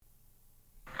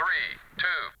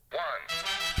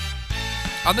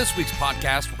On this week's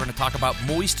podcast, we're going to talk about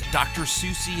moist Dr.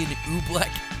 Susie and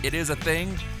Oobleck. It is a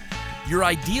thing. Your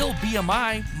ideal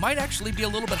BMI might actually be a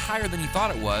little bit higher than you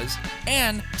thought it was.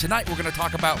 And tonight, we're going to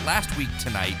talk about last week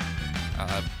tonight.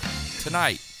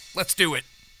 Let's do it.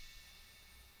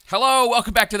 Hello,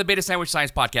 welcome back to the Beta Sandwich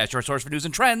Science Podcast, your source for news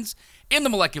and trends in the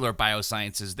molecular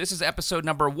biosciences. This is episode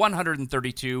number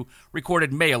 132,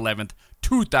 recorded May 11th,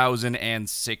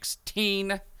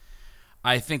 2016.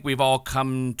 I think we've all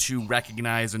come to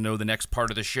recognize and know the next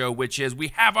part of the show, which is we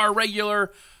have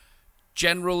our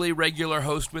generally regular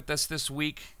host with us this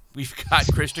week. We've got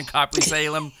Christian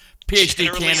Copley-Salem,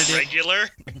 PhD candidate. Regular?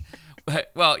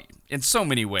 Well, in so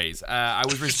many ways. I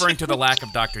was referring to the lack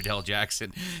of Dr. Del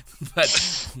Jackson.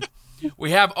 But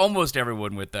we have almost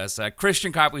everyone with us.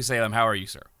 Christian Copley-Salem, how are you,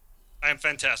 sir? I am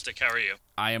fantastic. How are you?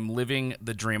 I am living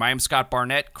the dream. I am Scott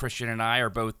Barnett. Christian and I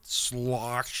are both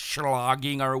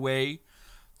slogging our way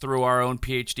through our own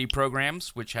PhD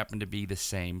programs, which happen to be the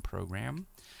same program.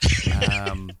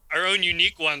 Our own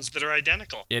unique ones that are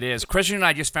identical. It is. Christian and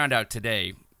I just found out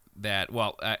today that,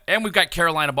 and we've got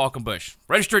Carolina Balkenbush,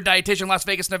 registered dietitian, Las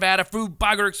Vegas, Nevada, food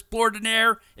blogger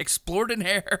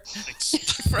extraordinaire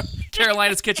from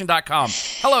carolinaskitchen.com.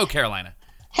 Hello, Carolina.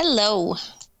 Hello,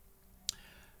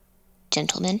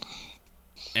 gentlemen.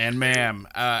 And ma'am,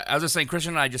 as I was saying,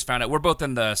 Christian and I just found out we're both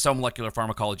in the cell molecular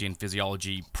pharmacology and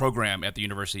physiology program at the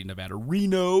University of Nevada,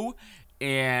 Reno,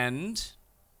 and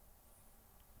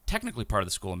technically part of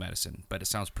the School of Medicine, but it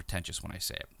sounds pretentious when I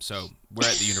say it. So we're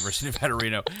at the University of Nevada,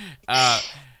 Reno.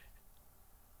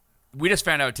 We just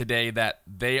found out today that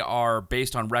they are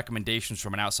based on recommendations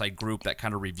from an outside group that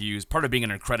kind of reviews. Part of being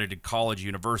an accredited college,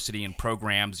 university, and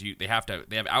programs, they have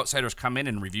outsiders come in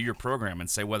and review your program and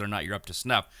say whether or not you're up to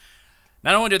snuff.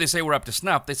 Not only do they say we're up to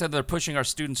snuff, they said they're pushing our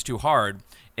students too hard,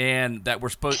 and that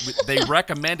they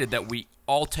recommended that we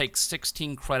all take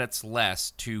 16 credits less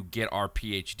to get our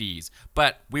PhDs.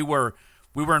 But we were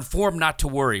informed not to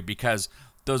worry because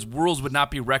those rules would not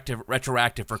be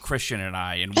retroactive for Christian and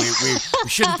I, and we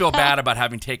shouldn't feel bad about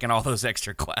having taken all those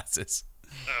extra classes.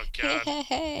 Oh, God.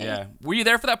 Yeah. Were you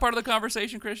there for that part of the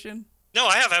conversation, Christian? No,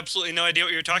 I have absolutely no idea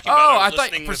what you're talking about. I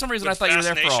thought for some reason I thought you were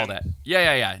there for all that.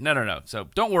 Yeah. No. So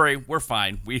don't worry, we're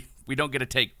fine. We don't get to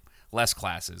take less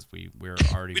classes. We're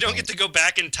already. We don't get to go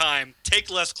back in time,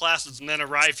 take less classes, and then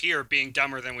arrive here being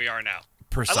dumber than we are now.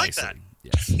 Precisely. I like that.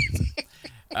 Yes.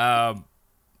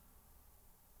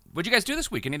 What'd you guys do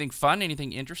this week? Anything fun?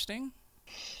 Anything interesting?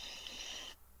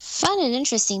 Fun and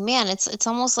interesting, man. It's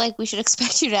almost like we should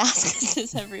expect you to ask us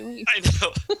this every week. I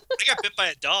know. I got bit by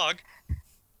a dog.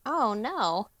 Oh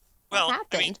no! Well, what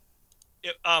happened?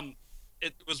 It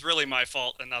was really my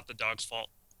fault and not the dog's fault.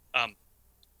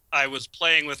 I was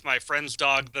playing with my friend's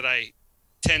dog that I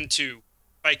tend to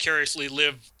vicariously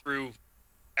live through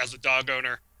as a dog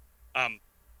owner.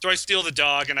 So I steal the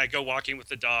dog and I go walking with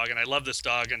the dog, and I love this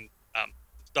dog, and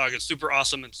this dog is super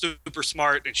awesome and super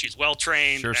smart, and she's well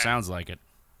trained. Sure, sounds like it.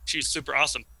 She's super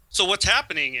awesome. So what's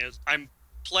happening is I'm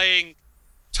playing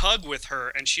tug with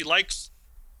her, and she likes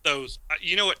those.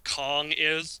 You know what Kong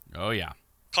is? Oh yeah.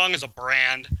 Kong is a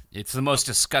brand. It's the most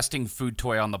disgusting food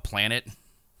toy on the planet.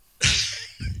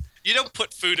 You don't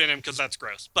put food in him because that's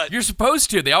gross. But you're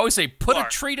supposed to. They always say put a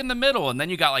treat in the middle, and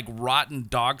then you got like rotten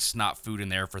dog snot food in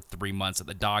there for 3 months that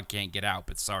the dog can't get out.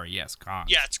 But sorry, yes, Kong.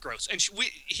 Yeah, it's gross. And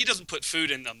he doesn't put food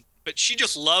in them, but she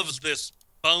just loves this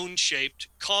bone-shaped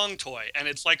Kong toy, and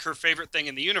it's like her favorite thing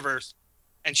in the universe.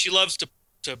 And she loves to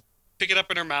pick it up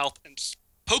in her mouth and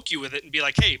poke you with it and be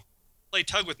like, hey, play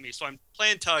tug with me. So I'm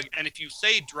playing tug, and if you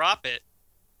say drop it,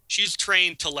 she's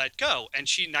trained to let go, and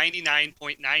she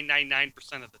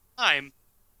 99.999% of the time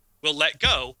will let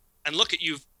go and look at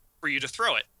you for you to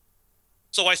throw it.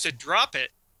 So I said drop it,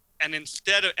 and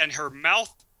and her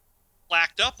mouth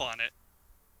flacked up on it,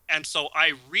 and so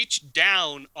I reached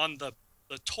down on the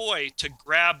toy to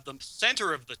grab the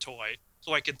center of the toy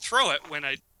so I could throw it when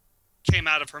I came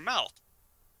out of her mouth.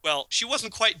 Well, she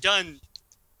wasn't quite done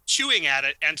chewing at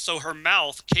it, and so her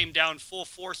mouth came down full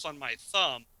force on my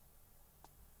thumb.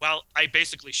 Well, I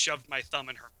basically shoved my thumb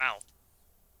in her mouth,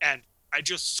 and I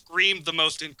just screamed the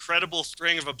most incredible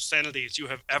string of obscenities you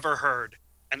have ever heard,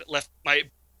 and it left my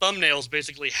thumbnails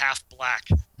basically half black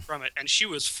from it, and she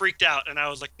was freaked out, and I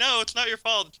was like, no, it's not your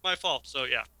fault, it's my fault. So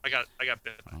yeah, I got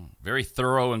bit. Very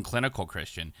thorough and clinical,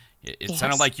 Christian. It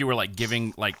sounded like you were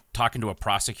talking to a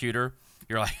prosecutor.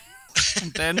 You're like,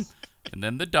 and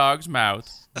then the dog's mouth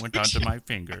went onto my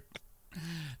finger.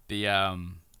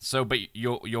 But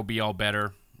you'll be all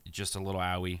better. Just a little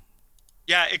owie.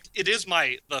 Yeah, it is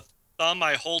the thumb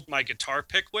I hold my guitar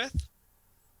pick with.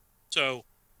 So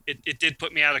it did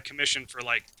put me out of commission for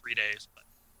like 3 days. But.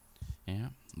 Yeah.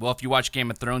 Well, if you watch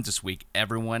Game of Thrones this week,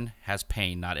 everyone has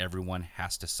pain. Not everyone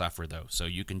has to suffer, though. So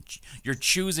you're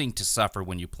choosing to suffer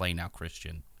when you play now,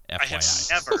 Christian.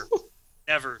 FYI. I have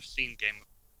never seen Game of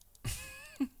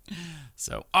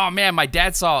So, oh man, my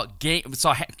dad saw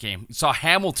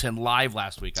Hamilton live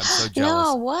last week. I'm so jealous.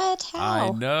 No, what? How? I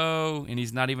know, and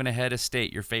he's not even ahead of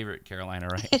State. Your favorite, Carolina,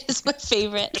 right? It is my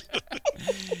favorite.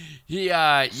 He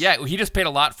just paid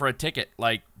a lot for a ticket,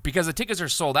 like because the tickets are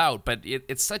sold out. But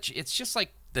it's just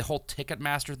like the whole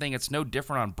Ticketmaster thing. It's no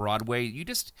different on Broadway.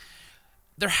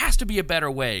 There has to be a better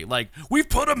way. Like, we've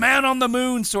put a man on the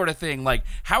moon, sort of thing. Like,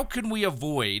 how can we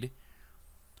avoid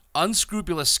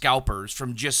unscrupulous scalpers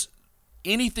from just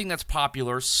anything that's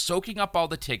popular, soaking up all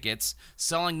the tickets,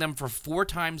 selling them for 4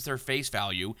 times their face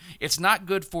value? It's not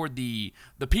good for the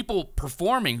people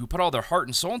performing who put all their heart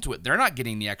and soul into it. They're not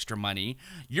getting the extra money.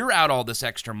 You're out all this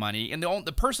extra money, and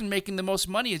the person making the most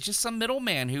money is just some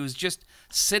middleman who's just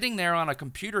sitting there on a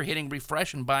computer hitting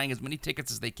refresh and buying as many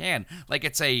tickets as they can. Like,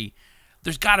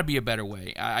 there's got to be a better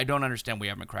way. I don't understand we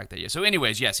haven't cracked that yet. So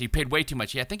anyways, yes, he paid way too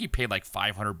much. Yeah, I think he paid like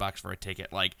 $500 for a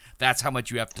ticket. Like, that's how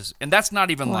much you have to... And that's not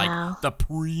even like the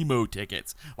primo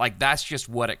tickets. Like, that's just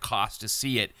what it costs to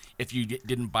see it if you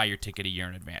didn't buy your ticket a year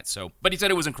in advance. So, but he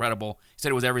said it was incredible. He said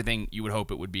it was everything you would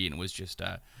hope it would be, and it was just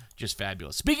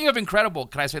fabulous. Speaking of incredible,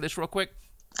 can I say this real quick?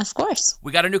 Of course.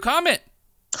 We got a new comment.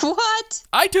 What?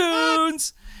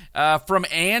 iTunes! From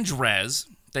Andres.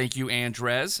 Thank you,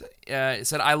 Andres. It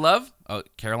said,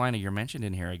 Carolina, you're mentioned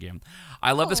in here again.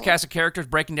 I love this cast of characters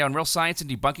breaking down real science and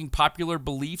debunking popular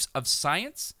beliefs of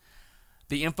science.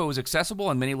 The info is accessible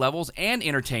on many levels and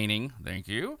entertaining. Thank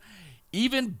you.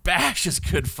 Even Bash is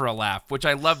good for a laugh, which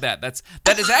I love that.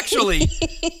 That is actually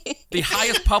the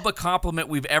highest public compliment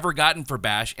we've ever gotten for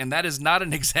Bash, and that is not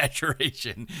an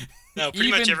exaggeration. No,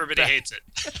 pretty much everybody hates it.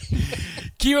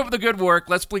 Keep up the good work.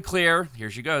 Let's be clear. Here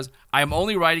she goes. I am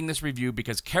only writing this review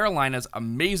because Carolina's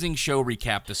amazing show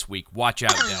recap this week. Watch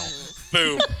out, Del.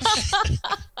 Boom.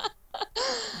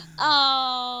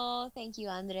 Oh, thank you,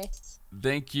 Andres.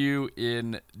 Thank you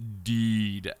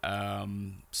indeed.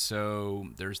 So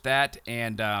there's that.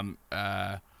 And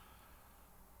what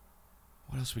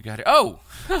else we got here? Oh,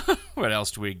 what else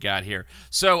do we got here?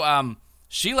 So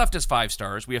she left us 5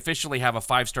 stars. We officially have a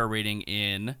 5-star rating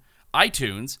in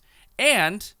iTunes.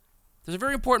 And there's a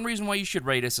very important reason why you should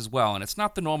rate us as well. And it's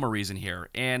not the normal reason here.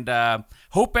 And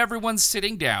hope everyone's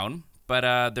sitting down.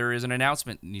 But there is an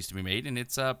announcement that needs to be made. And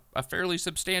it's a fairly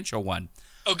substantial one.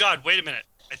 Oh, God, wait a minute.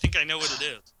 I think I know what it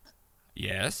is.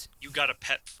 Yes? You got a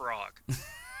pet frog.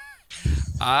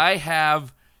 I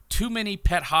have too many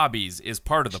pet hobbies is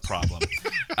part of the problem.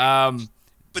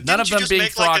 But none of them being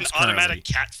frogs like an currently. automatic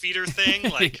cat feeder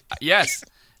thing? Like, yes,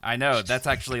 I know. That's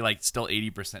actually like still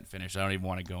 80% finished. I don't even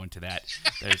want to go into that.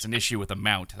 There's an issue with the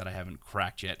mount that I haven't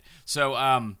cracked yet.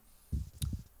 So,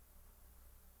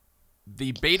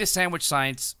 the Beta Sandwich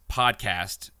Science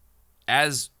podcast,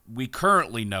 as we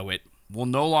currently know it, will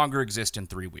no longer exist in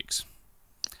 3 weeks.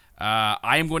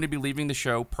 I am going to be leaving the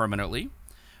show permanently.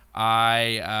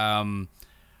 We've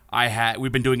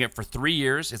been doing it for 3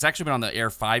 years. It's actually been on the air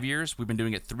 5 years. We've been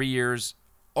doing it 3 years,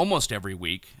 almost every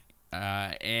week.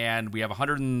 And we have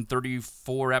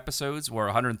 134 episodes. We're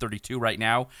 132 right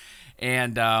now.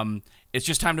 And it's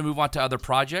just time to move on to other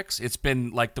projects. It's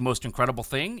been like the most incredible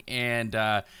thing. And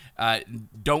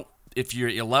if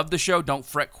you love the show, don't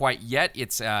fret quite yet.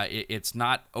 It's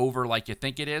not over like you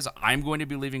think it is. I'm going to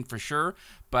be leaving for sure,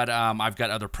 but I've got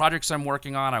other projects I'm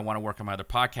working on. I want to work on my other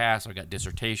podcasts. I've got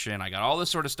dissertation. I got all this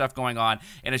sort of stuff going on,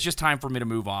 and it's just time for me to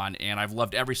move on, and I've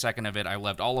loved every second of it. I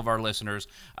loved all of our listeners.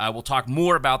 We'll talk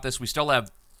more about this. We still have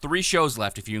 3 shows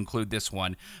left if you include this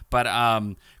one, but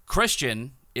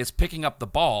Christian is picking up the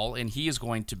ball, and he is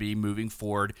going to be moving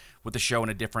forward with the show in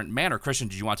a different manner. Christian,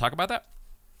 did you want to talk about that?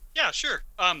 Yeah, sure.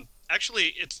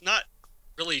 Actually, it's not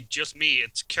really just me.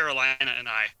 It's Carolina and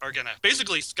I are going to...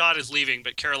 Basically, Scott is leaving,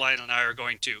 but Carolina and I are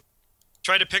going to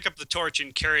try to pick up the torch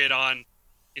and carry it on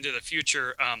into the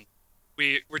future.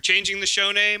 We're changing the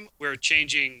show name. We're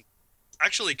changing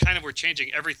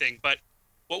everything. But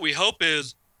what we hope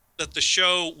is that the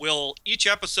show each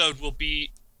episode will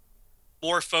be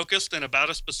more focused and about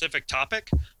a specific topic.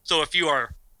 So if you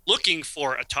are looking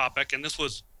for a topic, and this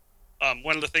was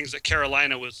one of the things that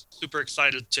Carolina was super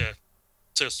excited to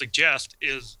suggest,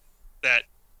 is that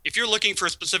if you're looking for a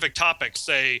specific topic,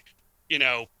 say,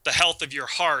 the health of your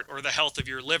heart or the health of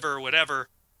your liver or whatever,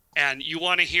 and you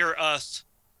want to hear us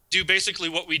do basically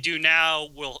what we do now,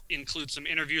 we'll include some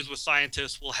interviews with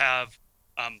scientists. We'll have,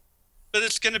 but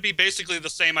it's going to be basically the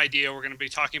same idea. We're going to be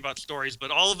talking about stories, but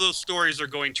all of those stories are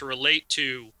going to relate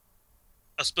to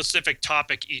a specific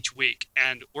topic each week.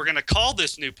 And we're going to call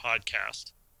this new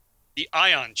podcast the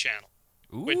Ion channel.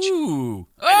 Ooh.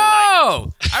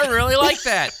 I really like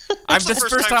that. This is the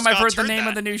first time I've heard the name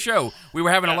of the new show. We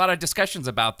were having a lot of discussions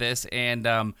about this, and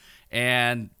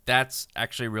that's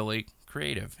actually really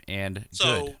creative and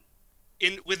good.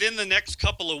 Within the next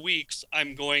couple of weeks,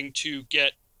 I'm going to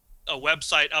get a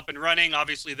website up and running.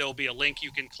 Obviously, there'll be a link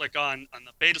you can click on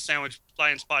the Beta Sandwich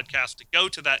Science podcast to go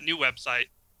to that new website,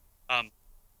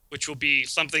 which will be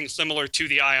something similar to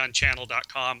the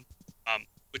ionchannel.com,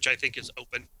 which I think is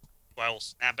open. I'll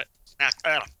snap it.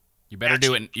 You better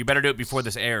do it. You better do it before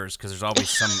this airs, because there's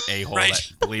always some a-hole that,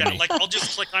 believe me. Like, I'll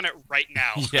just click on it right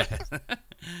now. Yeah.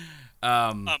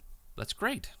 That's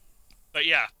great. But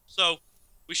yeah, so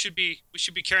we should be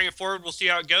carrying it forward. We'll see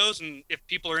how it goes, and if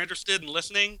people are interested in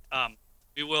listening,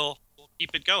 we'll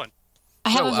keep it going. I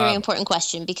have a very important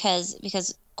question because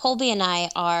Colby and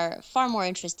I are far more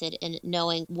interested in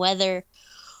knowing whether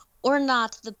or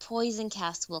not the poison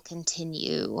cast will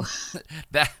continue.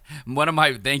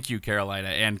 Thank you, Carolina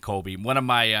and Colby. One of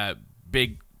my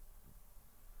big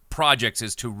projects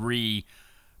is to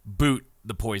reboot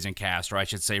the poison cast, or I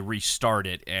should say restart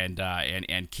it and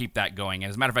keep that going.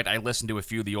 And as a matter of fact, I listened to a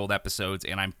few of the old episodes,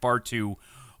 and I'm far too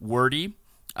wordy.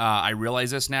 I realize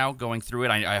this now going through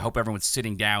it. I hope everyone's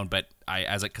sitting down, but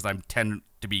because I tend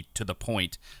to be to the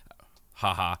point.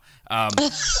 Haha.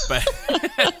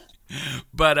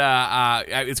 But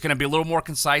it's going to be a little more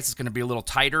concise. It's going to be a little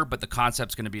tighter, but the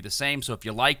concept's going to be the same. So if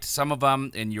you liked some of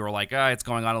them and you were like, it's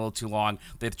going on a little too long,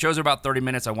 the shows are about 30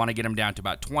 minutes. I want to get them down to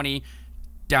about 20,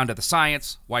 down to the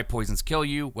science, why poisons kill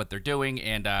you, what they're doing,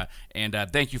 and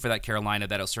thank you for that, Carolina.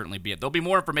 That'll certainly be it. There'll be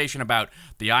more information about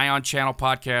the Ion Channel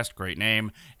podcast, great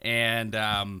name, and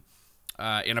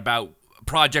about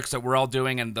projects that we're all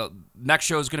doing, and the next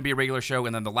show is going to be a regular show,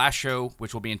 and then the last show,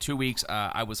 which will be in 2 weeks,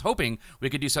 I was hoping we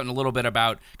could do something a little bit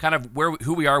about kind of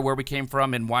who we are, where we came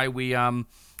from, and why we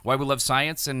love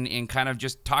science, and kind of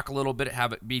just talk a little bit,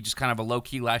 have it be just kind of a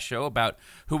low-key last show about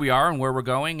who we are and where we're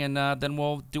going, and then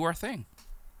we'll do our thing.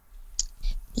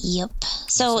 Yep.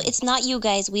 So it's not you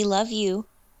guys. We love you.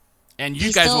 And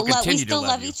you guys will continue to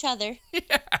love you. We still love each other.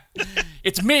 Yeah.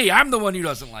 It's me. I'm the one who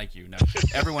doesn't like you. No,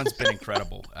 everyone's been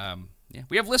incredible. Yeah,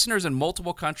 we have listeners in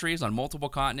multiple countries, on multiple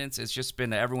continents. It's just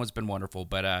been, everyone's been wonderful.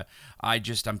 But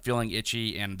I'm feeling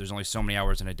itchy, and there's only so many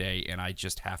hours in a day, and I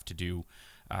just have to do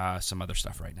some other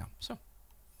stuff right now. So.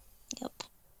 Yep.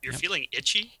 You're feeling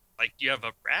itchy? Like you have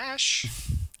a rash?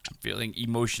 I'm feeling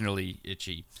emotionally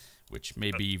itchy, which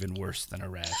may be even worse than a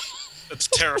rash. That's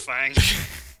terrifying.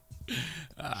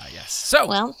 Yes. So,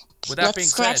 well, with that being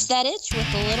said, let's scratch that itch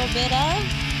with a little bit of...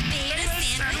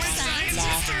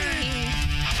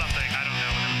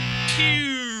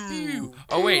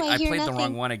 Oh wait, I played the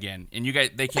wrong one again, and you guys,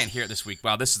 they can't hear it this week.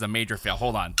 Wow, this is a major fail.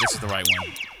 Hold on, this is the right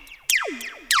one.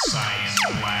 Science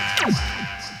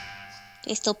Blast.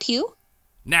 They still pew?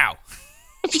 Now.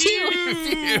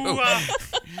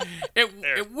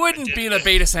 It wouldn't be the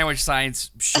Beta Sandwich Science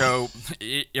Show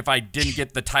if I didn't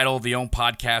get the title of the own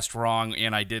podcast wrong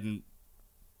and I didn't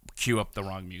cue up the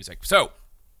wrong music. So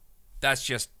that's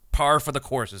just par for the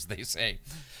course, as they say.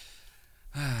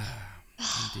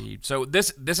 Indeed. So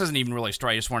this isn't even really a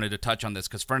story. I just wanted to touch on this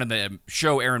because friend of the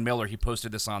show, Aaron Miller, he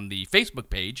posted this on the Facebook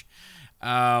page.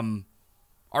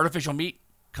 Artificial meat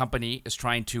company is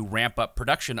trying to ramp up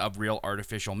production of real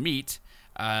artificial meat.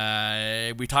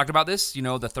 We talked about this, the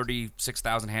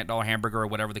 $36,000 hamburger or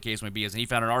whatever the case may be, and he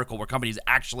found an article where companies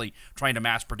actually trying to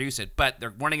mass produce it, but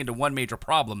they're running into one major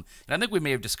problem, and I think we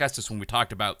may have discussed this when we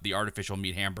talked about the artificial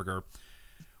meat hamburger,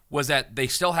 was that they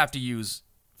still have to use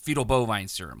fetal bovine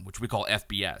serum, which we call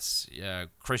FBS.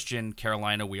 Christian,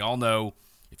 Carolina, we all know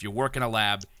if you work in a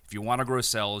lab, if you want to grow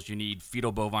cells, you need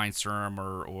fetal bovine serum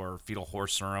or fetal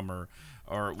horse serum or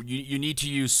you need to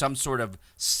use some sort of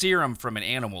serum from an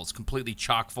animal. It's completely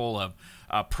chock full of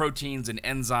proteins and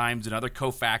enzymes and other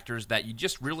cofactors that you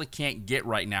just really can't get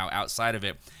right now outside of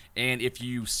it. And if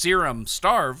you serum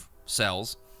starve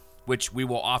cells, which we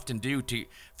will often do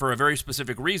for a very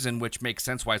specific reason, which makes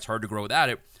sense why it's hard to grow without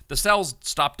it, the cells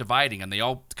stop dividing and they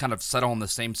all kind of settle in the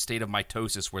same state of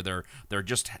mitosis where they're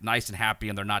just nice and happy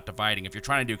and they're not dividing. If you're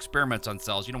trying to do experiments on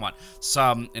cells, you don't want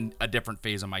some in a different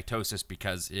phase of mitosis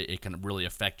because it can really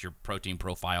affect your protein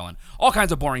profile and all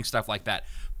kinds of boring stuff like that.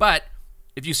 But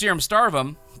if you serum starve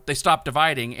them, they stop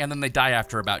dividing and then they die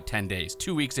after about 10 days,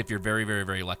 2 weeks if you're very, very,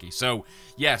 very lucky. So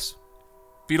yes,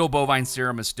 fetal bovine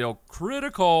serum is still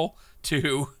critical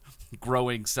to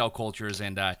growing cell cultures,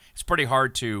 and it's pretty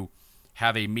hard to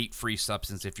have a meat-free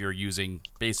substance if you're using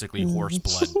basically horse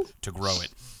blood to grow it.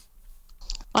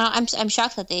 Well, I'm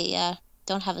shocked that they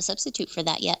don't have a substitute for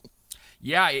that yet.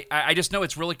 Yeah, I just know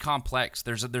it's really complex.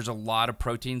 There's a lot of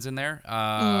proteins in there,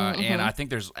 and I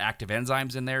think there's active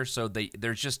enzymes in there. So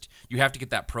there's just you have to get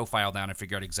that profile down and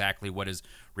figure out exactly what is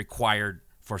required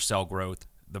for cell growth,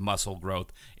 the muscle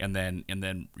growth, and then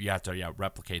you have to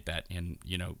replicate that in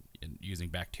using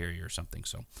bacteria or something.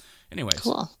 So, anyways,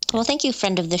 Cool. Well, thank you,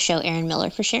 friend of the show, Aaron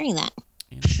Miller, for sharing that.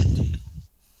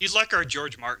 He's like our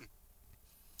George Martin,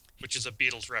 which is a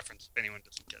Beatles reference. If anyone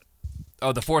doesn't get it.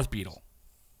 Oh, the fourth Beatle.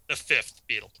 The fifth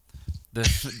Beatle.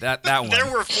 That one. There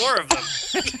were 4 of them.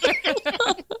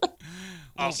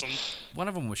 Awesome. One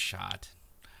of them was shot.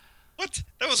 What?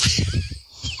 That was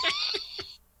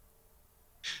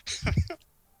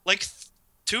like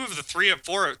 2 of the 3 or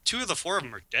 4. 2 of the 4 of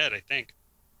them are dead, I think.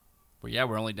 Well, yeah,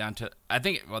 we're only down to. I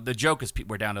think. Well, the joke is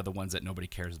we're down to the ones that nobody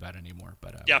cares about anymore.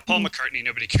 But yeah, Paul McCartney.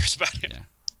 Nobody cares about him. Yeah.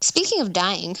 Speaking of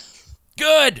dying.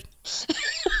 Good.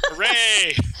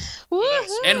 Hooray!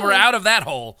 And we're out of that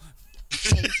hole.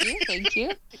 Thank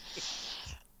you.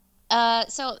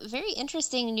 So, very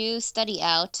interesting new study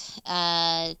out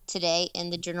today in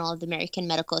the Journal of the American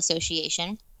Medical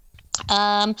Association.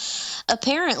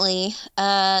 Apparently,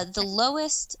 the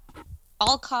lowest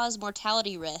all-cause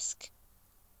mortality risk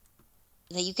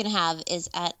that you can have is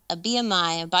at a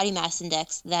BMI, a body mass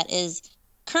index, that is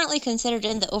currently considered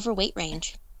in the overweight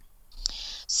range.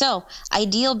 So,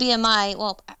 ideal BMI,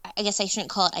 well, I guess I shouldn't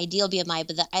call it ideal BMI,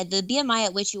 but the BMI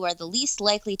at which you are the least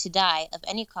likely to die of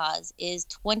any cause is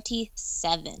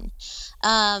 27. So,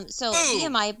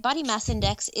 BMI, body mass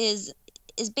index, is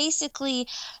basically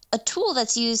a tool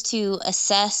that's used to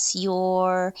assess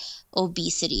your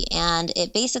obesity, and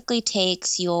it basically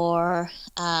takes your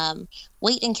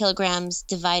weight in kilograms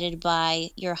divided by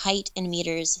your height in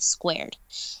meters squared,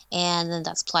 and then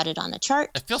that's plotted on a chart.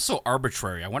 It feels so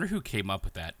arbitrary. I wonder who came up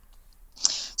with that.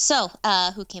 So,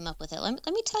 who came up with it? Let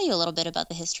me tell you a little bit about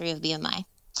the history of BMI.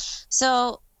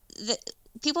 So,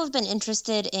 people have been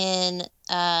interested in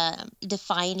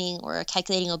defining or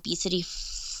calculating obesity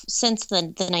since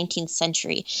the 19th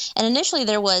century. And initially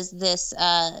there was this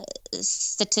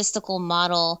statistical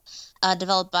model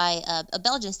developed by a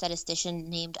Belgian statistician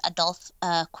named Adolphe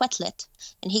Quetelet.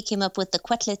 And he came up with the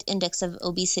Quetelet Index of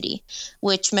Obesity,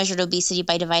 which measured obesity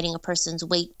by dividing a person's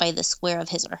weight by the square of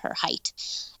his or her height.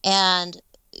 And,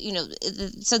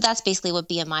 so that's basically what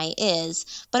BMI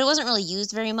is. But it wasn't really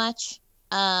used very much.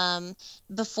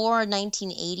 Before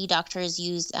 1980, doctors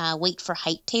used weight for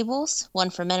height tables, one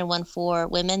for men and one for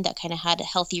women, that kind of had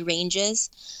healthy ranges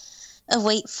of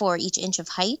weight for each inch of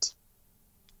height.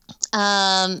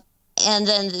 And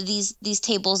then these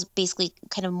tables basically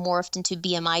kind of morphed into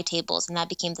BMI tables, and that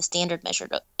became the standard measure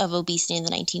of obesity in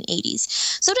the 1980s.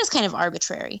 So it is kind of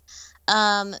arbitrary.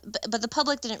 But the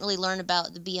public didn't really learn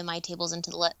about the BMI tables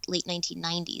until the late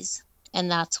 1990s. And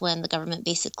that's when the government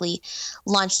basically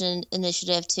launched an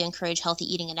initiative to encourage healthy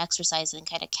eating and exercise and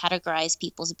kind of categorize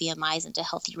people's BMIs into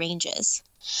healthy ranges.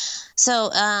 So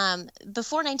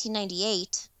before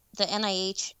 1998, the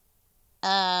NIH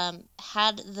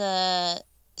had the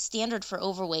standard for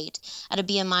overweight at a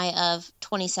BMI of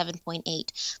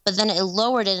 27.8, but then it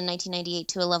lowered it in 1998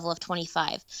 to a level of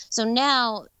 25. So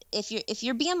now, if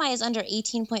your BMI is under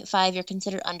 18.5, you're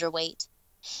considered underweight.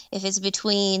 If it's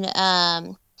between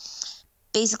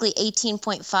basically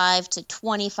 18.5 to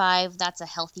 25, that's a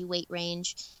healthy weight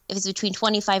range. If it's between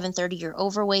 25 and 30, you're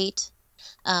overweight.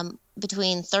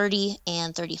 Between 30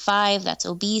 and 35, that's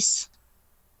obese.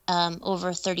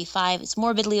 Over 35, it's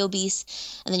morbidly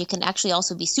obese. And then you can actually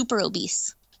also be super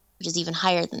obese, which is even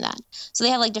higher than that. So they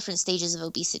have like different stages of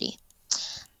obesity.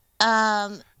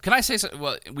 Can I say something?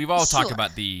 Well, we've all talked Sure.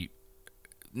 about the,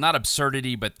 not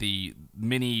absurdity, but the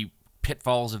many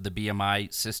pitfalls of the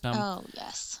BMI system. Oh,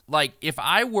 yes. Like, if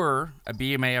I were a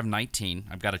BMI of 19,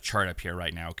 I've got a chart up here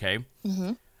right now, okay?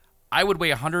 Mm-hmm. I would weigh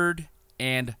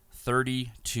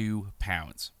 132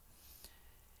 pounds.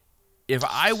 If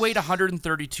I weighed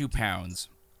 132 pounds,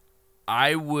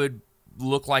 I would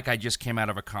look like I just came out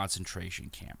of a concentration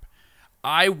camp.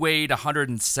 I weighed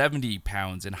 170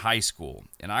 pounds in high school,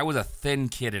 and I was a thin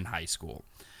kid in high school.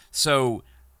 So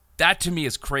that to me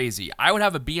is crazy. I would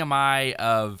have a BMI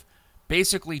of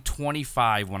basically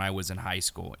 25 when I was in high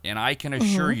school, and I can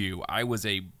assure you I was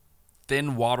a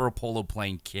thin water polo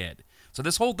playing kid. So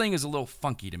this whole thing is a little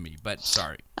funky to me, but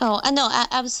sorry. Oh, I know,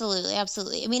 absolutely.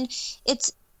 I mean,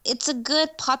 it's a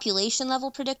good population level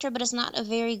predictor, but it's not a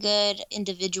very good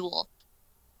individual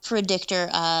predictor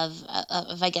of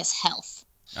I guess, health.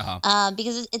 Uh-huh.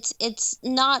 Because it's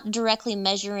not directly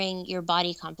measuring your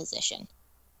body composition.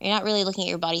 You're not really looking at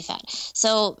your body fat.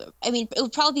 So, I mean, it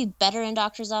would probably be better in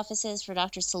doctors' offices for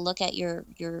doctors to look at your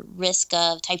risk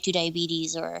of type 2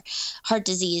 diabetes or heart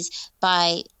disease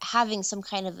by having some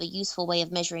kind of a useful way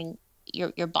of measuring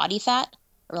your body fat,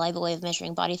 a reliable way of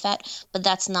measuring body fat. But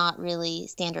that's not really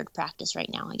standard practice right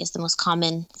now. I guess the most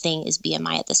common thing is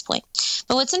BMI at this point.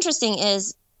 But what's interesting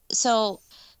is, so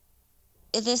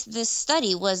this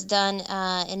study was done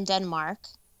in Denmark,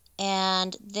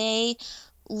 and they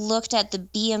looked at the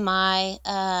BMI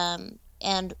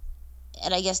and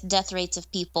I guess death rates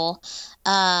of people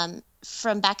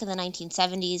from back in the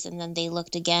 1970s, and then they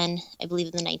looked again, I believe,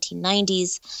 in the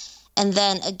 1990s, and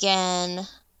then again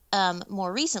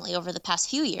more recently over the past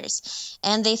few years.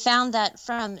 And they found that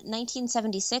from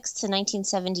 1976 to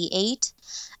 1978,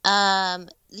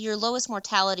 your lowest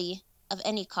mortality of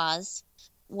any cause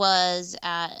was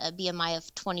at a BMI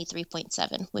of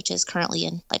 23.7, which is currently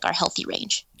in like our healthy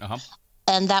range. Uh-huh.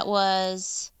 And that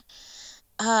was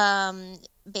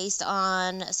based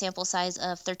on a sample size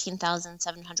of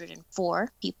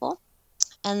 13,704 people.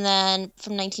 And then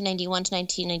from 1991 to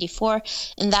 1994,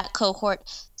 in that cohort,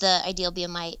 the ideal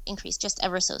BMI increased just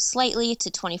ever so slightly to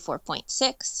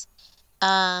 24.6.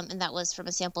 And that was from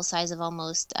a sample size of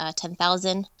almost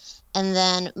 10,000. And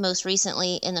then most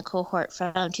recently in the cohort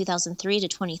from 2003 to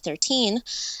 2013,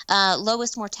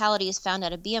 lowest mortality is found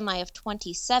at a BMI of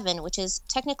 27, which is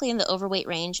technically in the overweight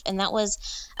range. And that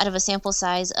was out of a sample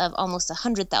size of almost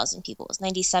 100,000 people. It was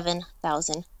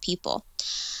 97,000 people.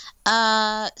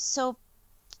 So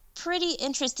pretty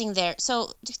interesting there.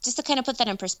 So just to kind of put that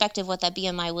in perspective, what that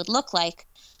BMI would look like,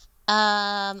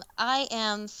 I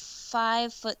am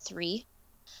 5'3",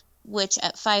 which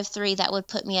at 5'3", that would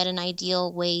put me at an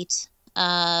ideal weight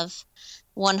of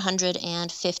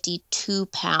 152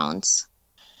 pounds.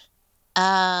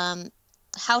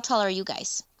 How tall are you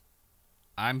guys?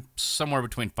 I'm somewhere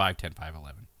between 5'10",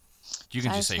 5'11". You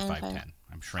can just say 5'10". 5'10".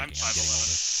 I'm shrinking. I'm I'm getting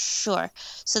older. Sure.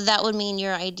 So that would mean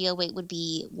your ideal weight would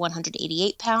be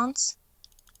 188 pounds.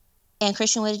 And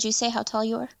Christian, what did you say? How tall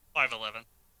you are? 5'11".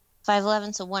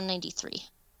 5'11", so 193.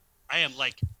 I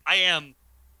am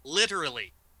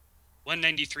literally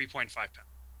 193.5 pounds.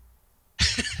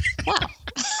 Wow.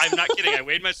 I'm not kidding. I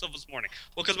weighed myself this morning.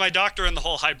 Well, because my doctor and the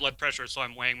whole high blood pressure, so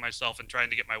I'm weighing myself and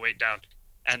trying to get my weight down.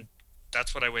 And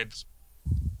that's what I weighed this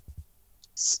morning.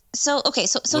 So well,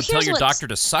 here's tell your doctor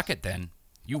to suck it then.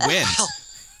 You win.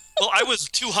 Well, I was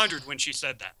 200 when she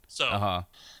said that. So Uh-huh.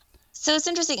 So it's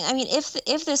interesting. I mean,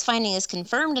 if this finding is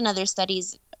confirmed in other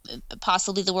studies,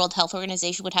 possibly the World Health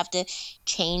Organization would have to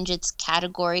change its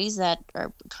categories that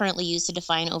are currently used to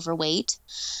define overweight.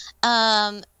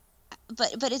 But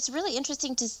it's really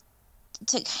interesting to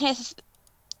kind of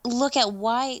look at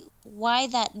why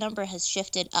that number has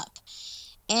shifted up.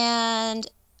 And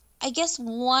I guess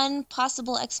one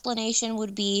possible explanation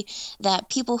would be that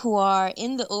people who are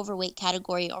in the overweight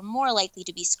category are more likely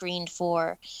to be screened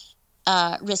for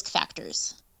risk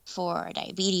factors for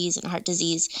diabetes and heart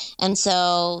disease. And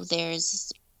so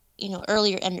there's,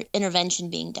 earlier intervention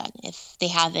being done if they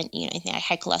haven't, anything like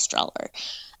high cholesterol or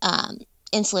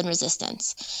insulin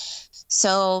resistance.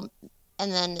 So,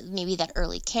 and then maybe that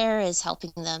early care is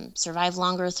helping them survive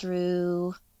longer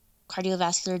through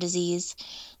cardiovascular disease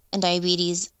and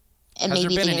diabetes. And Has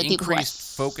maybe there been an people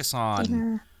increased focus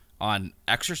on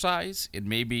exercise? And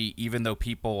maybe even though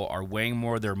people are weighing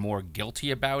more, they're more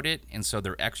guilty about it, and so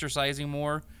they're exercising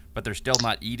more, but they're still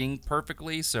not eating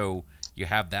perfectly, so you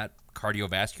have that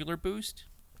cardiovascular boost?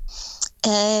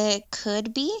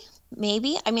 Could be,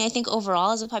 maybe. I mean, I think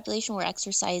overall as a population we're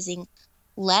exercising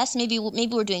less. Maybe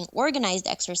we're doing organized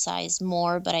exercise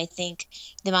more, but I think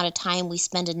the amount of time we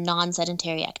spend in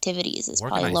non-sedentary activities is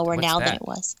probably Organized, lower what's now than that? it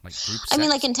was. Like group I mean,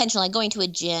 sex? like intentional, like going to a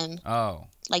gym, Oh,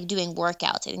 like doing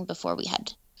workouts. I think before we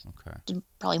had okay. did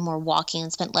probably more walking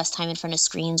and spent less time in front of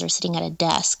screens or sitting at a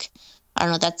desk. I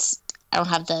don't know. I don't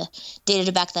have the data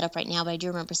to back that up right now, but I do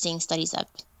remember seeing studies that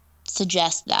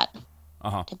suggest that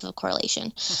Uh-huh. type of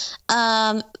correlation.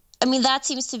 I mean, that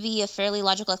seems to be a fairly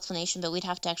logical explanation, but we'd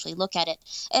have to actually look at it.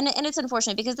 And it's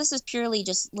unfortunate because this is purely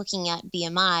just looking at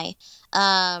BMI.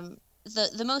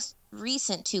 The most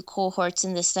recent two cohorts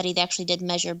in this study, they actually did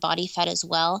measure body fat as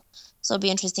well. So it'd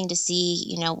be interesting to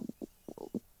see,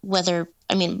 whether,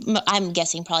 I mean, I'm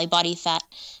guessing probably body fat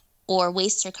or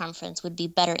waist circumference would be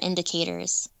better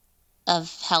indicators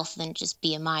of health than just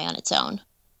BMI on its own.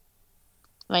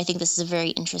 But I think this is a very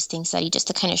interesting study just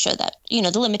to kind of show that,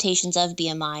 the limitations of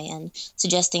BMI and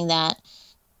suggesting that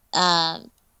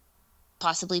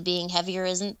possibly being heavier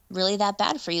isn't really that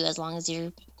bad for you as long as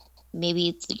you're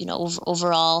maybe,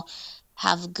 overall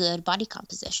have good body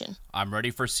composition. I'm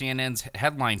ready for CNN's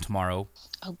headline tomorrow.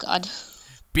 Oh, God.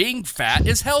 being fat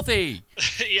is healthy.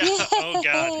 Yeah. Oh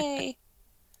God. Yay.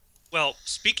 Well,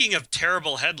 speaking of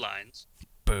terrible headlines,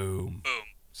 Boom. boom.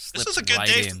 Slipped This is a good right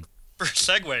day in. for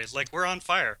segues. Like, we're on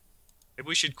fire. Maybe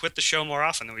we should quit the show more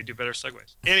often and we do better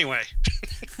segues. Anyway.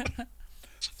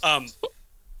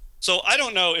 So I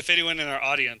don't know if anyone in our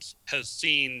audience has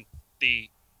seen the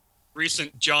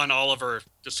recent John Oliver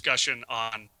discussion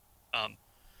on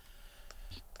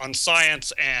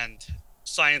science and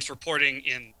science reporting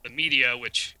in the media,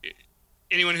 which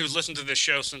anyone who's listened to this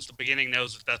show since the beginning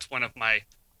knows that that's one of my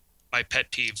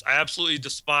pet peeves. I absolutely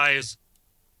despise,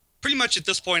 pretty much at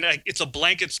this point, it's a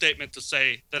blanket statement to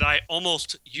say that I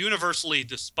almost universally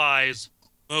despise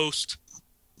most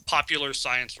popular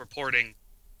science reporting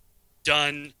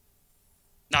done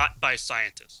not by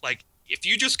scientists. Like, if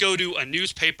you just go to a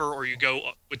newspaper or you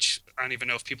go, which I don't even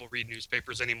know if people read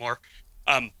newspapers anymore.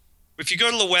 If you go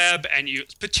to the web and you,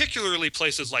 particularly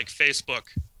places like Facebook,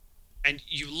 and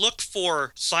you look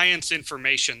for science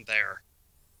information there,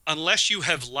 unless you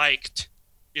have liked,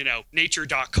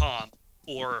 nature.com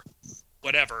or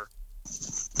whatever,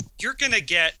 you're going to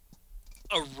get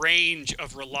a range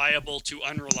of reliable to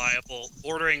unreliable,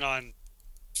 bordering on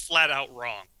flat out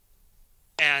wrong.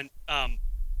 And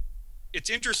it's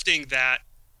interesting that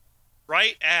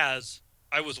right as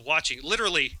I was watching,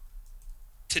 literally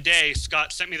today,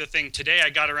 Scott sent me the thing. Today I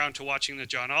got around to watching the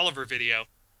John Oliver video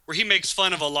where he makes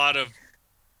fun of a lot of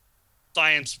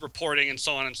science reporting and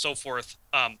so on and so forth.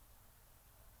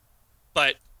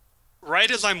 But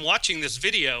right as I'm watching this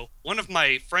video, one of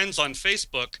my friends on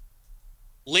Facebook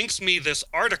links me this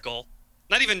article,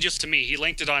 not even just to me. He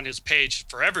linked it on his page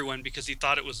for everyone because he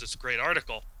thought it was this great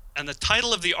article. And the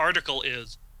title of the article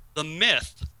is "The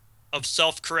Myth of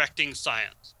Self-Correcting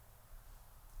Science."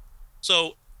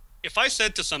 So if I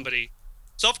said to somebody,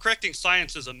 self-correcting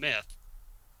science is a myth,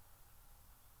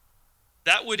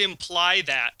 that would imply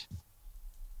that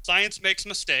science makes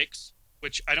mistakes,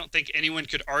 which I don't think anyone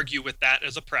could argue with that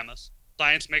as a premise.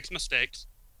 Science makes mistakes.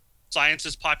 Science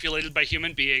is populated by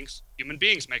human beings. Human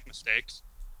beings make mistakes.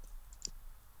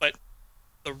 But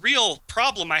the real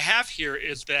problem I have here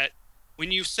is that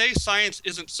when you say science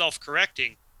isn't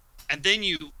self-correcting, and then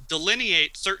you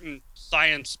delineate certain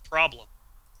science problems,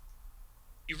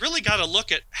 you really got to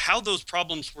look at how those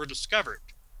problems were discovered.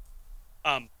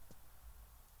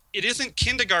 It isn't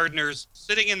kindergartners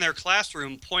sitting in their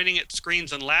classroom pointing at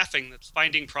screens and laughing that's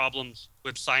finding problems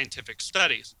with scientific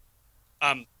studies.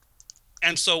 And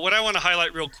so what I want to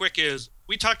highlight real quick is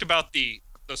we talked about the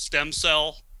stem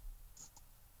cell,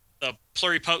 the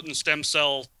pluripotent stem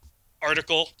cell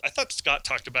article. I thought Scott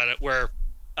talked about it, where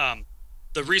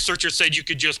the researcher said you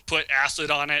could just put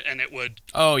acid on it and it would.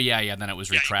 Oh, yeah. Then it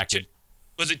was retracted.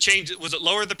 Was it changed? Was it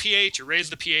lower the pH or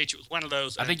raise the pH? It was one of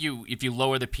those. I think if you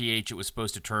lower the pH, it was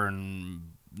supposed to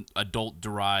turn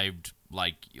adult-derived,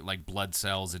 like blood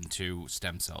cells into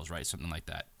stem cells, right? Something like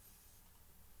that.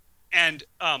 And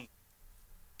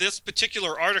this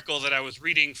particular article that I was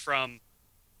reading from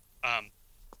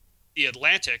The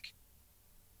Atlantic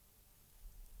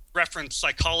referenced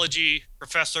psychology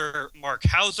professor Mark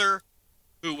Hauser,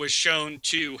 who was shown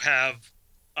to have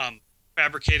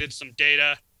fabricated some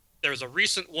data. There's a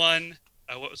recent one.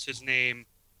 What was his name?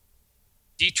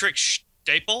 Dietrich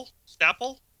Stapel,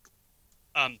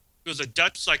 who was a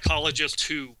Dutch psychologist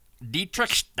who.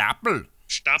 Dietrich Stapel,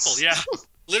 yeah,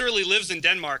 literally lives in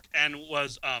Denmark and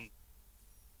was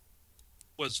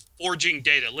forging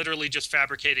data, literally just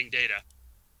fabricating data.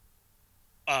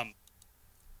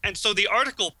 And so the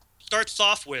article starts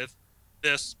off with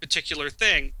this particular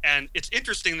thing, and it's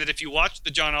interesting that if you watch the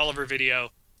John Oliver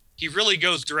video, he really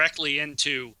goes directly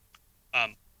into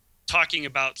talking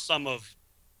about some of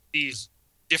these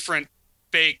different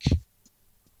fake,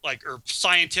 or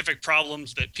scientific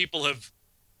problems that people have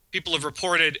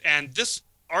reported. And this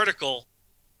article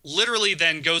literally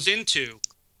then goes into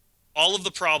all of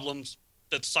the problems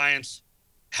that science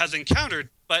has encountered.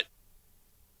 But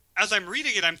as I'm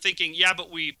reading it, I'm thinking, yeah, but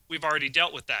we've already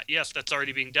dealt with that. Yes, that's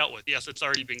already being dealt with. Yes, it's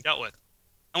already being dealt with.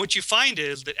 And what you find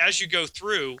is that as you go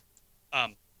through,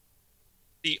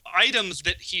 the items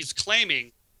that he's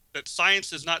claiming that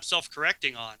science is not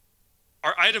self-correcting on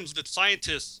are items that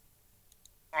scientists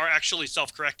are actually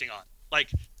self-correcting on, like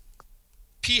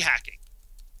p-hacking.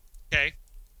 Okay?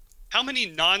 How many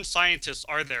non-scientists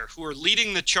are there who are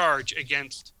leading the charge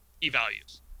against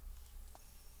p-values?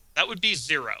 That would be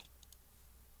zero.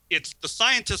 It's the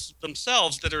scientists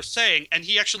themselves that are saying, and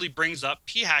he actually brings up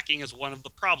p-hacking as one of the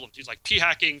problems. He's like,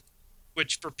 p-hacking,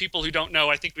 which for people who don't know,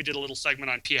 I think we did a little segment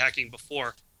on p-hacking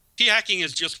before. P-hacking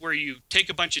is just where you take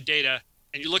a bunch of data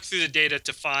and you look through the data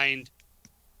to find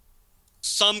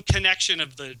some connection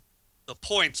of the the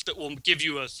points that will give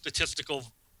you a statistical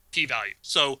p-value.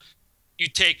 So you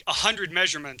take 100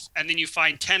 measurements and then you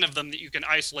find 10 of them that you can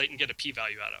isolate and get a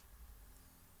p-value out of.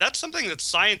 That's something that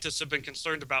scientists have been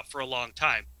concerned about for a long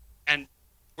time. And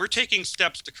we're taking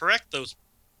steps to correct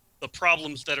the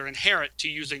problems that are inherent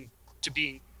to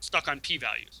being stuck on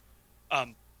p-values.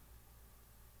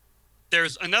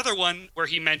 There's another one where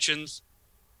he mentions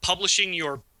publishing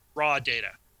your raw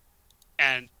data.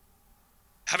 And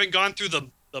having gone through the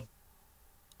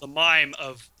mime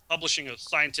of publishing a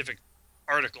scientific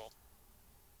article,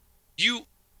 you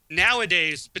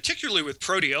nowadays, particularly with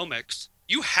proteomics,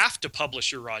 you have to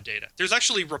publish your raw data. There's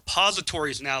actually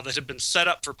repositories now that have been set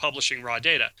up for publishing raw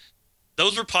data.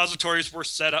 Those repositories were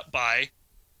set up by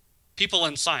people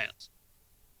in science.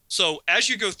 So as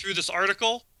you go through this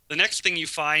article, the next thing you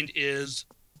find is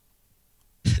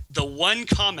the one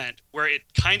comment where it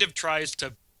kind of tries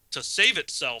to save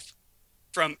itself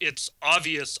from its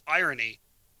obvious irony,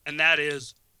 and that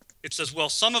is, it says, well,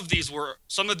 some of these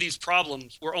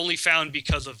problems were only found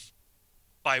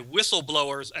by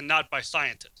whistleblowers and not by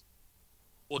scientists.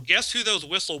 Well, guess who those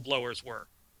whistleblowers were?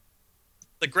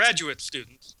 The graduate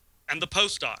students and the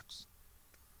postdocs.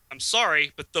 I'm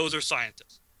sorry, but those are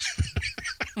scientists.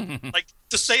 Like,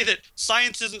 to say that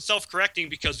science isn't self-correcting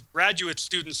because graduate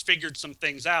students figured some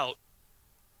things out,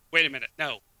 wait a minute,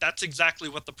 no, that's exactly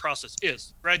what the process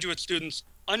is. Graduate students,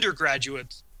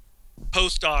 undergraduates,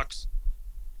 postdocs,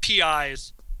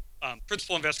 PIs,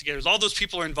 principal investigators, all those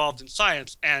people are involved in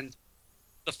science. And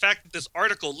the fact that this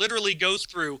article literally goes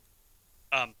through,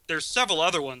 there's several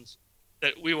other ones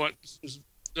that we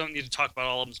don't need to talk about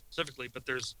all of them specifically, but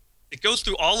it goes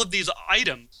through all of these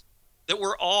items that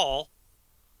were all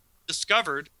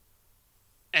discovered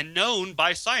and known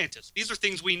by scientists. These are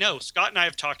things we know. Scott and I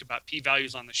have talked about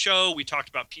p-values on the show. We talked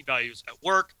about p-values at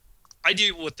work. I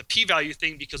deal with the p-value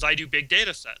thing because I do big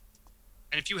data sets.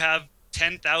 And if you have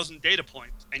 10,000 data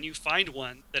points and you find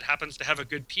one that happens to have a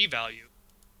good p-value,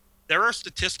 there are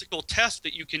statistical tests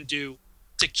that you can do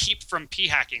to keep from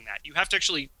p-hacking that. You have to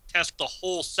actually test the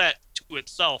whole set to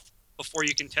itself before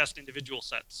you can test individual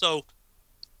sets. So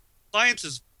science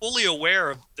is fully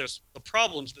aware of the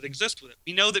problems that exist with it.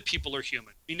 We know that people are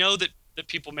human. We know that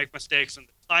people make mistakes and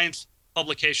that science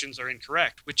publications are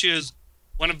incorrect, which is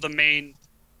one of the main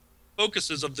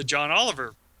focuses of the John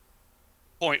Oliver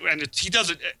point. And he does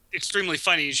it extremely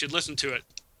funny. You should listen to it.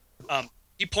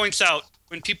 He points out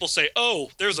when people say,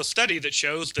 oh, there's a study that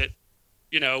shows that,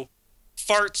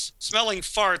 smelling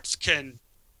farts can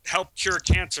help cure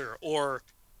cancer, or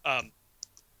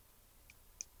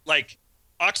like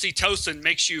oxytocin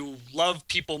makes you love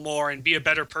people more and be a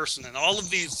better person. And all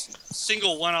of these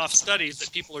single one-off studies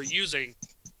that people are using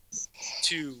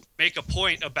to make a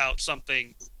point about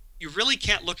something, you really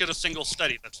can't look at a single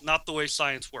study. That's not the way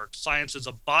science works. Science is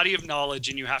a body of knowledge,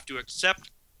 and you have to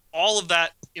accept all of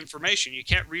that information. You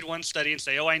can't read one study and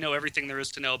say, oh, I know everything there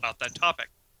is to know about that topic.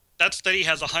 That study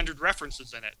has 100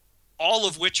 references in it, all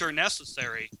of which are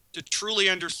necessary to truly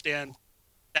understand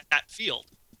that field.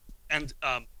 And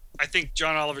I think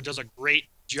John Oliver does a great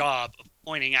job of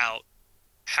pointing out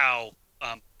how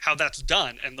that's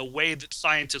done, and the way that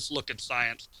scientists look at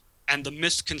science, and the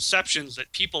misconceptions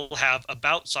that people have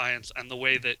about science, and the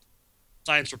way that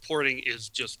science reporting is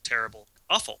just terrible,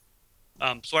 awful.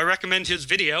 So I recommend his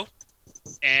video,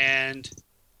 and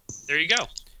there you go.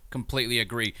 Completely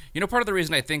agree. Part of the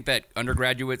reason I think that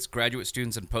undergraduates, graduate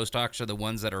students, and postdocs are the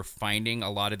ones that are finding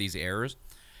a lot of these errors,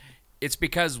 it's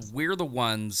because we're the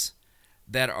ones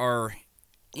that are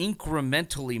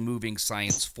incrementally moving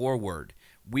science forward.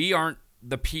 We aren't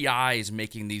the PIs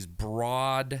making these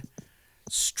broad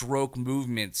stroke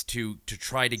movements to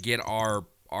try to get our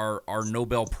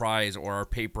Nobel Prize or our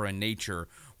paper in Nature.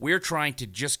 We're trying to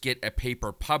just get a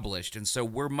paper published, and so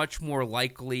we're much more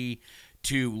likely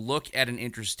to look at an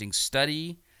interesting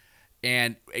study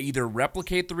and either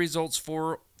replicate the results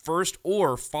first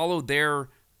or follow their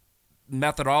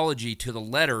methodology to the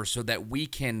letter so that we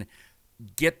can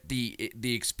get the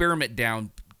experiment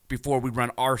down before we run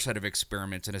our set of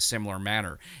experiments in a similar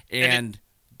manner. And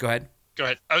go ahead. Go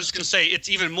ahead. I was just going to say, it's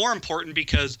even more important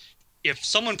because if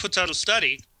someone puts out a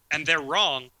study and they're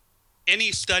wrong,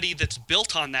 any study that's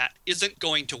built on that isn't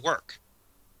going to work.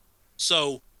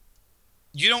 So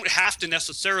you don't have to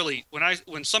necessarily,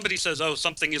 when somebody says, oh,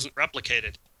 something isn't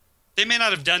replicated, they may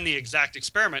not have done the exact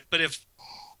experiment, but if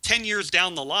 10 years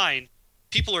down the line,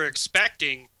 people are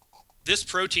expecting this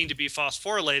protein to be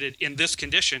phosphorylated in this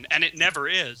condition, and it never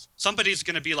is, somebody's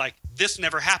going to be like, this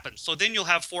never happened. So then you'll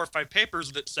have 4 or 5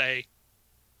 papers that say,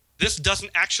 this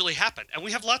doesn't actually happen. And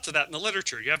we have lots of that in the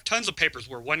literature. You have tons of papers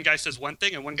where one guy says one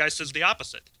thing and one guy says the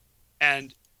opposite.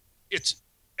 And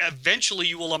eventually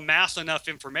you will amass enough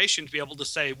information to be able to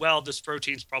say, well, this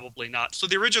protein's probably not. So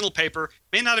the original paper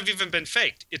may not have even been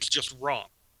faked. It's just wrong.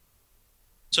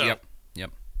 So,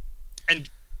 Yep. And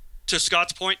to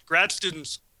Scott's point, grad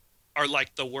students are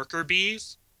like the worker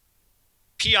bees.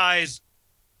 PIs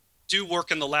do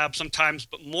work in the lab sometimes,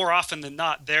 but more often than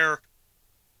not, they're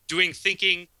doing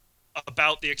thinking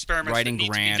about the experiments Writing that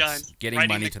need grants, to be done, getting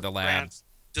money to the lab, grants,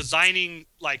 designing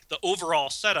like the overall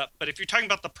setup. But if you're talking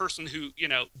about the person who,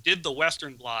 did the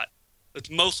Western blot, it's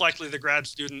most likely the grad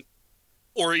student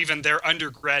or even their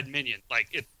undergrad minion.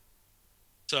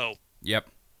 Yep.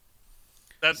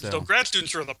 So grad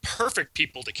students are the perfect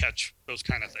people to catch those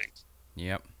kind of things.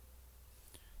 Yep.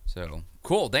 So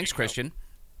cool. Thanks, Christian.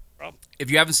 Problem.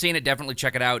 If you haven't seen it, definitely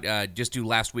check it out. Just do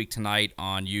Last Week Tonight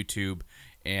on YouTube,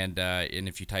 and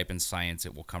if you type in science,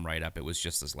 it will come right up. It was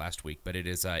just this last week, but it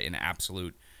is an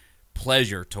absolute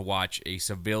pleasure to watch a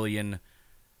civilian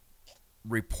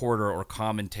reporter or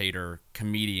commentator,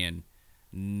 comedian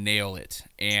nail it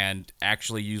and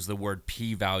actually use the word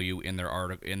p-value in their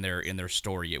article, in their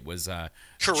story. It was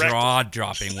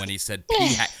jaw-dropping when he said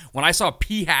p-hack. When I saw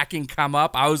p-hacking come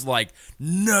up, I was like,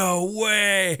 no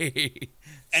way.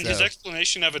 And his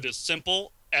explanation of it is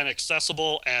simple and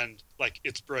accessible, and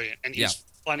it's brilliant. And he's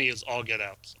funny as all get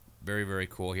out. Very, very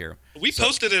cool here. We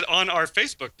posted it on our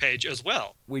Facebook page as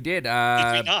well. We did. Did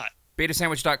we not?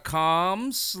 betasandwich.com/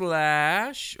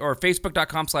 or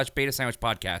facebook.com/betasandwich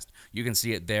podcast. You can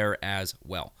see it there as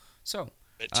well. So,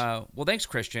 well, thanks,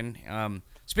 Christian.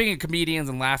 Speaking of comedians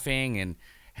and laughing and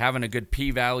having a good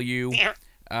p-value. Good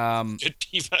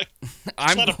p-value.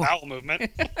 It's not a bowel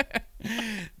movement.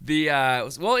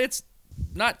 Well, it's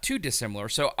not too dissimilar.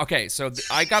 So, okay,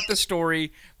 I got the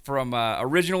story from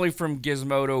originally from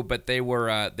Gizmodo, but they were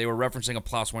referencing a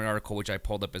PLOS One article, which I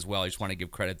pulled up as well. I just want to give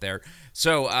credit there.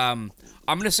 So I'm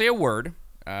going to say a word,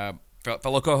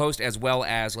 fellow co-host as well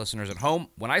as listeners at home.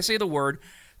 When I say the word,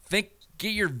 get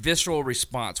your visceral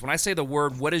response. When I say the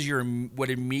word, what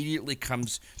immediately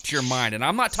comes to your mind? And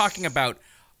I'm not talking about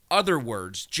other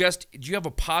words. Just, do you have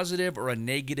a positive or a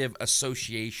negative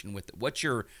association with it? What's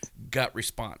your gut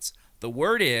response? The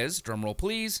word is, drumroll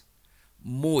please,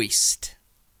 moist.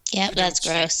 Yep, that's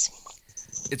gross.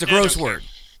 It's a gross word.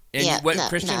 And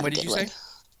Christian, what did you say?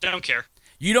 Don't care.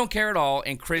 You don't care at all.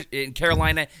 In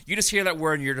Carolina, you just hear that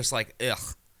word and you're just like,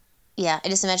 ugh. Yeah, I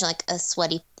just imagine like a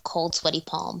cold, sweaty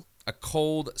palm. A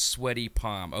cold, sweaty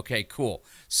palm. Okay, cool.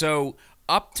 So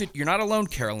you're not alone,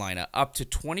 Carolina. Up to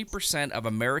 20% of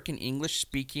American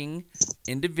English-speaking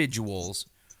individuals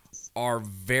are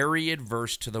very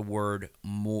adverse to the word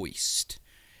moist.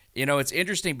 It's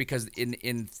interesting because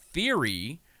in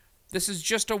theory, this is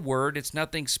just a word. It's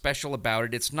nothing special about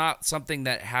it. It's not something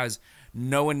that has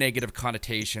no negative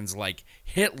connotations like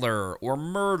Hitler or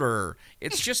murder.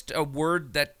 It's just a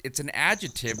word it's an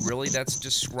adjective, really, that's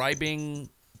describing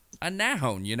a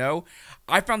noun,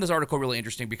 I found this article really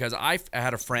interesting because I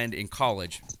had a friend in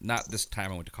college, not this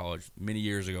time I went to college, many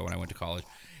years ago when I went to college,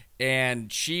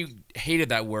 and she hated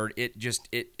that word. It just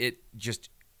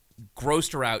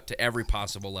grossed her out to every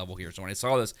possible level here. So when I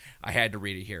saw this, I had to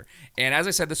read it here. And as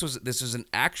I said, this is an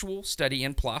actual study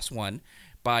in PLOS One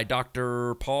by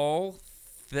Dr. Paul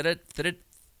Thibodeau.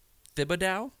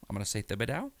 I'm going to say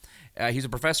Thibodeau. He's a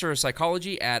professor of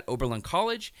psychology at Oberlin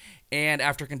College, and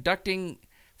after conducting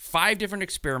 5 different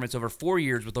experiments over 4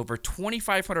 years with over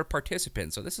 2,500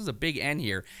 participants. So this is a big N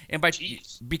here. And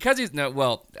because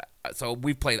so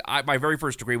we've played. My very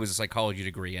first degree was a psychology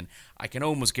degree, and I can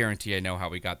almost guarantee I know how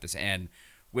we got this N,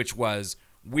 which was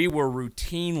we were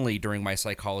routinely during my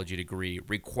psychology degree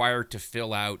required to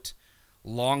fill out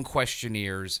long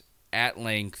questionnaires at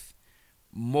length,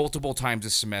 multiple times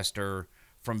a semester,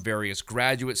 from various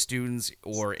graduate students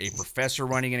or a professor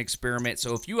running an experiment.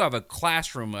 So if you have a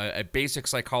classroom, a basic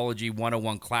psychology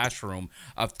 101 classroom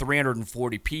of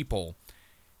 340 people,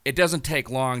 it doesn't take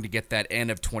long to get that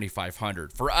N of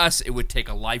 2,500. For us, it would take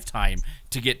a lifetime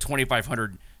to get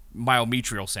 2,500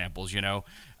 myometrial samples,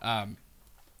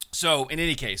 So in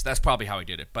any case, that's probably how he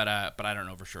did it, but I don't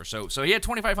know for sure. So he had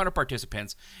 2,500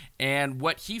 participants, and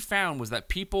what he found was that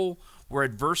people were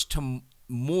adverse to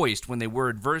moist when they were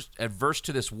adverse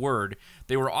to this word.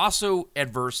 They were also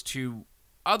adverse to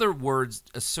other words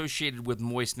associated with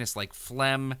moistness like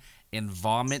phlegm and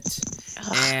vomit.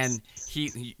 And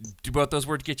he do both those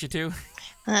words get you too?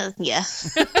 Yeah.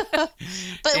 But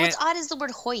what's odd is the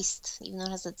word hoist, even though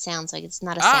it has that sound, so it's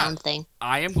not a sound thing.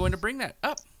 I am going to bring that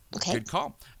up. Okay. Good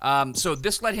call. So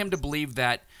this led him to believe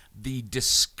that the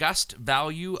disgust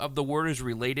value of the word is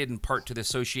related in part to the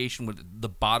association with the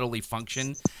bodily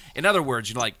function. In other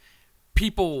words,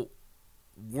 people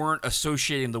weren't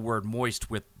associating the word moist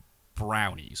with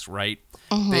brownies, right?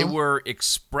 Mm-hmm. They were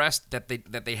expressed that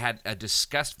they had a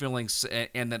disgust feelings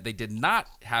and that they did not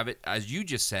have it, as you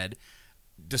just said,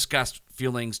 discussed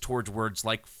feelings towards words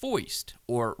like foist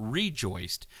or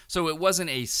rejoiced. So it wasn't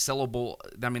a syllable.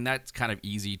 I mean, that's kind of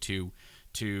easy to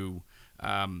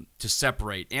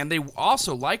separate. And they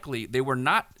also likely they were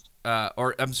not,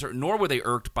 or I'm sorry, nor were they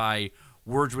irked by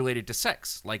words related to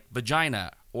sex like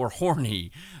vagina or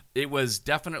horny. It was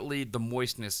definitely the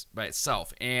moistness by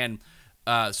itself. And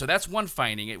so that's one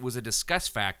finding. It was a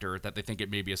disgust factor that they think it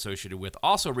may be associated with.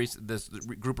 Also, this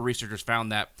group of researchers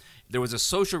found that there was a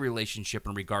social relationship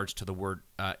in regards to the word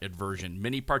aversion.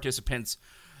 Many participants,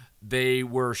 they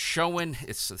were showing,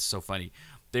 it's so funny,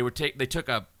 they took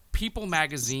a People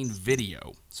magazine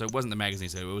video. So it wasn't the magazine,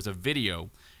 so it was a video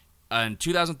in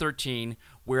 2013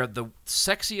 where the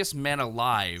sexiest men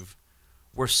alive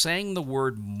were saying the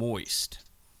word moist.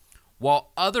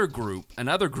 While another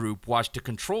group watched a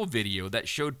control video that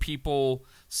showed people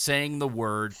saying the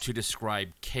word to describe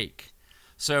cake.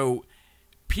 So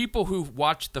people who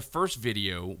watched the first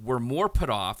video were more put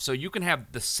off. So you can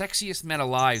have the sexiest men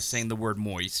alive saying the word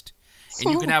moist, and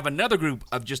you can have another group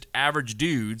of just average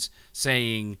dudes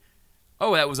saying,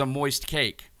 oh, that was a moist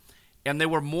cake. And they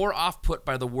were more off-put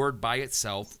by the word by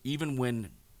itself, even when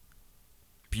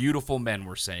beautiful men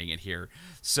were saying it here.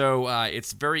 So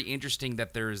it's very interesting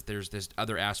that there's this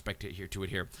other aspect to it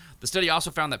here. The study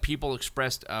also found that people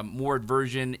expressed more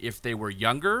aversion if they were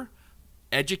younger,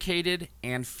 educated,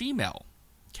 and female.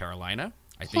 Carolina,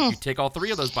 I think you tick all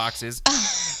three of those boxes.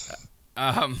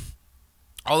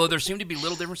 Although there seemed to be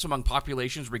little difference among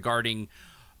populations regarding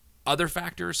other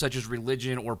factors such as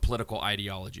religion or political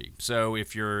ideology. So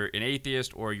if you're an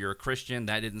atheist or you're a Christian,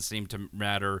 that didn't seem to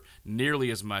matter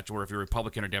nearly as much, or if you're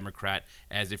Republican or Democrat,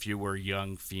 as if you were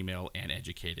young, female, and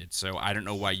educated. So I don't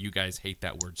know why you guys hate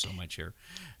that word so much here.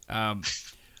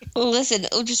 Listen,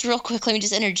 just real quick, let me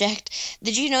just interject.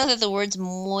 Did you know that the words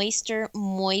moister,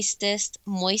 moistest,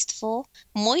 moistful,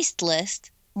 moistless,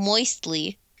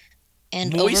 moistly,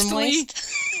 and Moistly?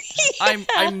 overmoist?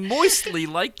 I moistly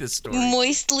like this story.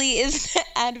 Moistly is the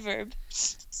adverb.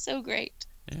 So great.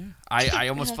 Yeah. I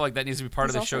almost feel like that needs to be part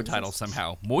of the show title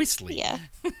somehow. Moistly. Yeah.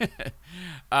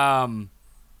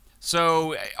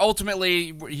 So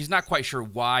ultimately, he's not quite sure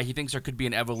why. He thinks there could be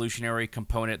an evolutionary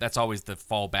component. That's always the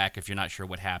fallback if you're not sure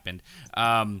what happened.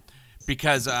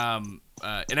 Because an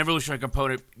evolutionary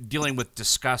component dealing with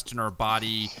disgust in our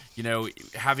body,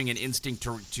 having an instinct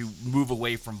to move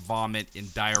away from vomit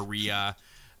and diarrhea,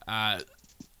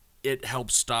 it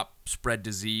helps stop spread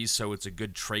disease, so it's a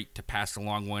good trait to pass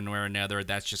along one way or another.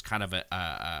 That's just kind of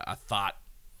a thought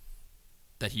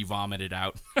that he vomited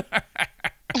out.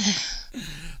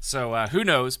 So who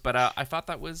knows? But I thought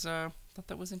that was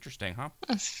interesting, huh?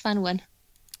 That's a fun one.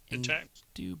 Good times.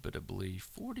 Indubitably,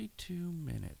 42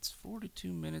 minutes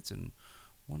and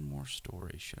one more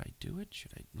story. Should I do it?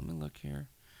 Let me look here.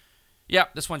 Yeah,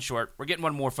 this one's short. We're getting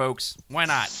one more, folks. Why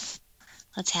not?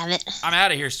 Let's have it. I'm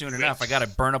out of here soon enough. I got to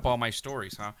burn up all my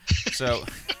stories, huh? So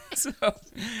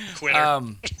Quitter.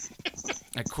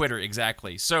 A quitter,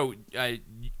 exactly. So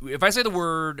if I say the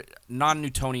word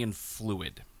non-Newtonian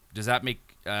fluid, does that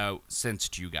make sense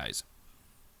to you guys?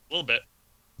 A little bit.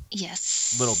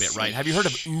 Yes. A little bit, right? Have you heard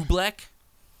of oobleck?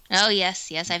 Oh,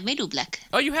 yes. I've made oobleck.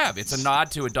 Oh, you have. It's a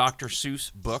nod to a Dr.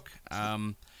 Seuss book.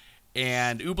 And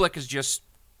oobleck is just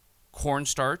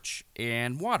cornstarch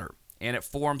and water. And it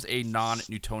forms a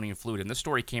non-Newtonian fluid. And this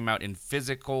story came out in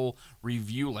Physical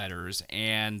Review Letters.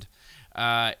 And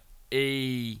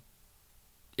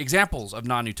examples of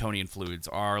non-Newtonian fluids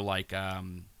are like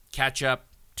ketchup,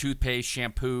 toothpaste,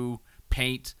 shampoo,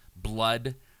 paint,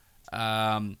 blood.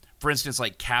 For instance,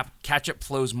 like ketchup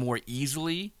flows more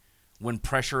easily when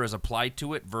pressure is applied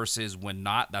to it versus when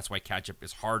not. That's why ketchup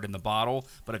is hard in the bottle.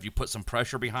 But if you put some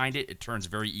pressure behind it, it turns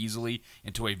very easily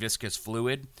into a viscous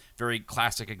fluid. Very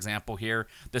classic example here.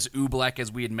 This oobleck,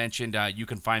 as we had mentioned, you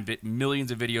can find millions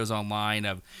of videos online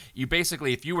of you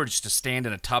basically, if you were just to stand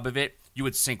in a tub of it, you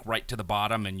would sink right to the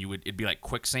bottom and it'd be like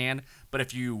quicksand. But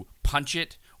if you punch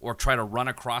it or try to run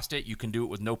across it, you can do it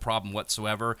with no problem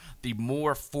whatsoever. The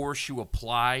more force you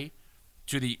apply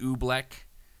to the oobleck,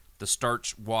 the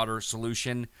starch water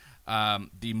solution,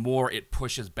 the more it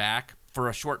pushes back for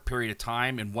a short period of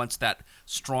time. And once that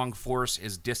strong force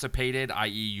is dissipated, i.e.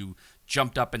 you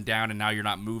jumped up and down and now you're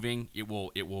not moving, it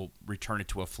will return it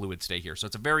to a fluid state here. So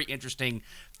it's a very interesting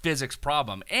physics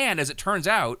problem. And as it turns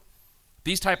out,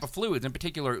 these type of fluids, in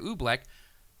particular oobleck,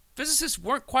 physicists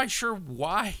weren't quite sure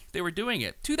why they were doing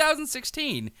it.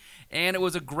 2016, and it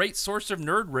was a great source of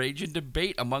nerd rage and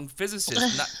debate among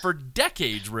physicists for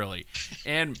decades, really.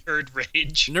 And Nerd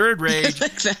rage. Nerd rage. I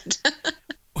like that.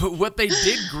 what they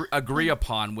did agree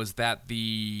upon was that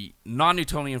the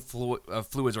non-Newtonian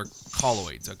fluids are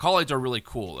colloids. Colloids are really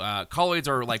cool. Colloids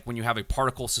are like when you have a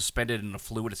particle suspended in a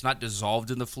fluid. It's not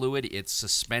dissolved in the fluid. It's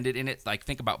suspended in it. Like,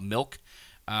 think about milk.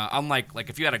 Unlike, like,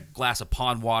 if you had a glass of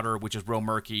pond water, which is real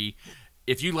murky,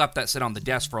 if you left that sit on the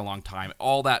desk for a long time,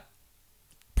 all that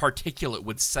particulate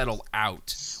would settle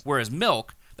out. Whereas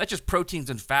milk, that's just proteins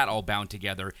and fat all bound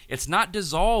together. It's not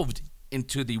dissolved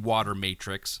into the water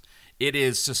matrix. It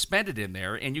is suspended in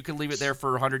there, and you can leave it there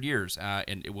for 100 years,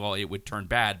 and it would turn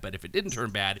bad. But if it didn't turn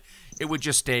bad, it would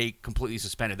just stay completely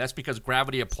suspended. That's because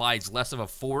gravity applies less of a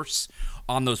force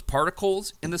on those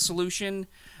particles in the solution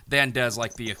than does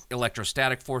like the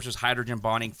electrostatic forces, hydrogen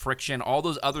bonding, friction. All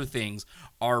those other things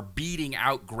are beating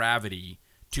out gravity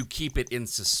to keep it in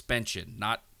suspension.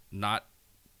 Not.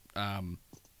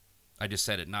 I just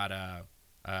said it. Not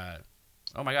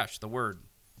oh my gosh, the word.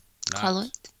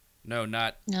 Colloid? No,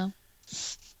 not. No.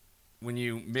 When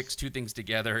you mix two things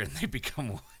together and they become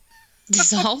one.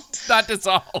 Dissolved? Not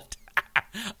dissolved.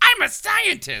 I'm a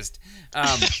scientist.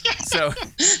 So,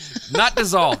 not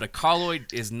dissolved. A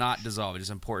colloid is not dissolved. It's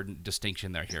an important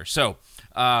distinction here. So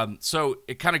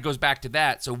it kind of goes back to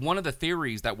that. So one of the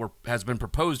theories that has been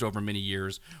proposed over many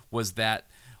years was that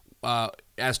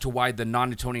as to why the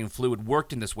non-Newtonian fluid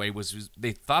worked in this way was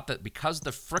they thought that because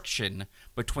the friction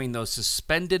between those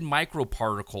suspended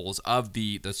microparticles of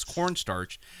the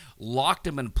cornstarch locked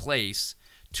them in place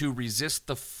to resist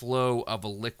the flow of a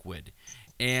liquid.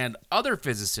 And other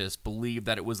physicists believe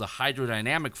that it was the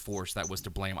hydrodynamic force that was to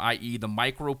blame, i.e. the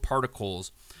microparticles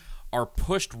are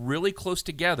pushed really close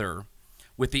together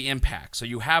with the impact. So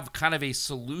you have kind of a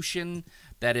solution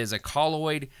that is a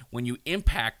colloid. When you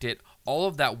impact it, all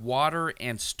of that water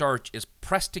and starch is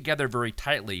pressed together very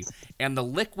tightly, and the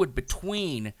liquid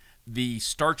between the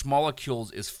starch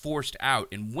molecules is forced out.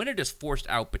 And when it is forced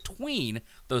out between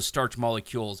those starch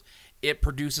molecules, it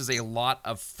produces a lot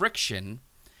of friction,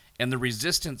 and the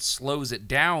resistance slows it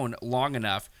down long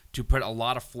enough to put a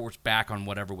lot of force back on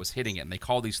whatever was hitting it. And they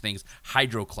call these things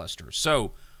hydroclusters.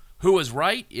 So who is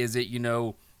right? Is it,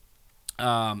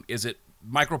 is it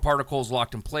microparticles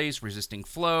locked in place, resisting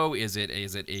flow? Is it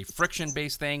a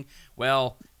friction-based thing?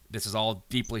 Well, this is all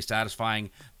deeply satisfying.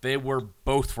 They were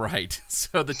both right.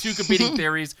 So the two competing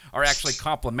theories are actually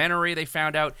complementary, they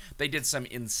found out. They did some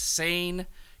insane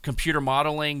computer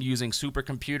modeling using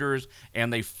supercomputers,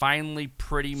 and they finally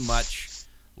pretty much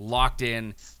locked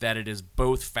in that it is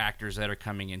both factors that are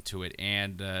coming into it.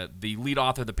 And the lead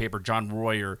author of the paper, John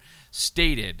Royer,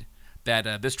 stated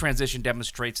that this transition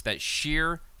demonstrates that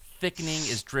shear thickening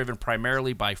is driven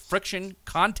primarily by friction,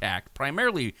 with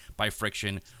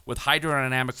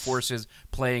hydrodynamic forces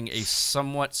playing a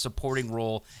somewhat supporting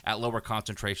role at lower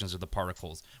concentrations of the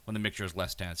particles when the mixture is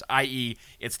less dense, i.e.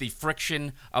 it's the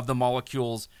friction of the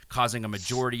molecules causing a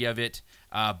majority of it,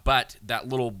 but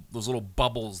those little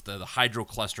bubbles, the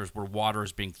hydroclusters where water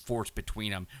is being forced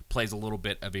between them, plays a little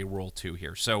bit of a role too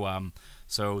here. So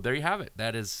there you have it.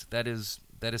 That is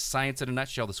science in a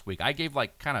nutshell this week. I gave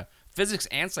kind of physics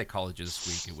and psychology this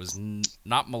week. It was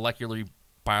not molecularly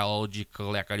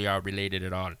biologically related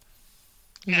at all.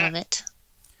 Love it.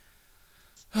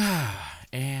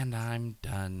 And I'm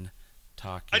done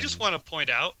talking. I just want to point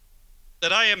out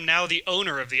that I am now the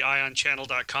owner of the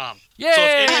ionchannel.com.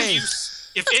 Yay!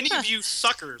 So if any of you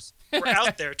suckers were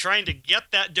out there trying to get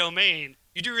that domain,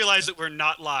 you do realize that we're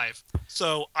not live.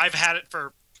 So I've had it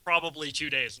for probably 2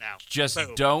 days now. Just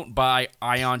don't buy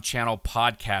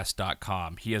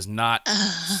ionchannelpodcast.com. He has not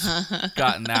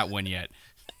gotten that one yet.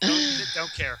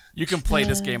 Don't care. You can play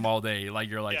this game all day. I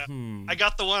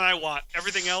got the one I want.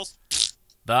 Everything else.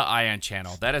 The Ion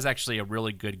Channel. That is actually a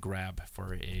really good grab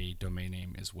for a domain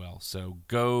name as well. So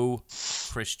go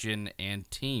Christian and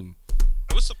team.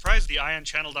 I was surprised the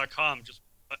ionchannel.com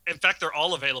in fact, they're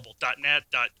all available. .net,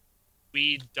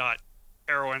 .weed,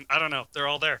 .heroin. I don't know. They're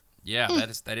all there. Yeah,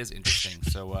 that is interesting.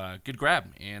 So good grab,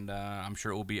 and I'm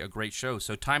sure it will be a great show.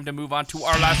 So time to move on to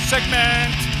our last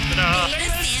segment.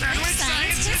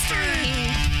 Science history.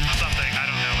 Something, I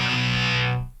don't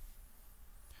know.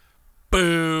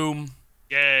 Boom.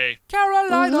 Yay.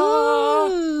 Carolina.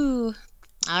 Ooh.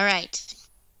 All right.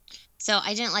 So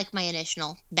I didn't like my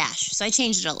initial bash, so I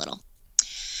changed it a little.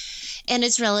 And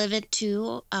it's relevant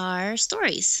to our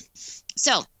stories.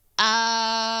 So,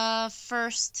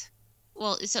 first...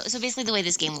 Well, so basically the way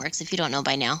this game works, if you don't know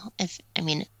by now,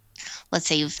 let's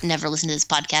say you've never listened to this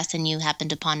podcast and you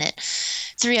happened upon it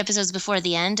 3 episodes before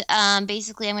the end,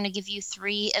 basically I'm going to give you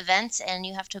 3 events and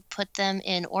you have to put them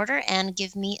in order and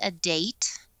give me a date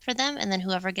for them, and then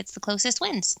whoever gets the closest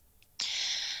wins.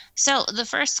 So the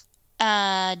first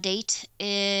date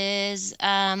is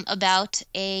about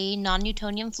a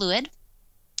non-Newtonian fluid,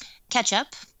 ketchup,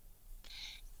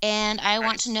 and I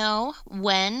want to know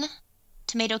when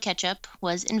tomato ketchup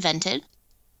was invented.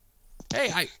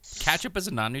 Hey, ketchup is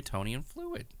a non-Newtonian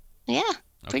fluid. Yeah,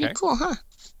 pretty Okay. cool, huh?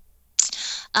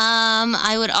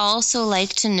 I would also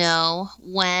like to know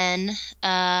when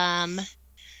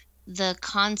the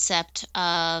concept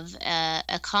of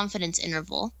a confidence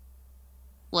interval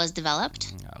was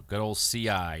developed. Good old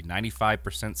CI,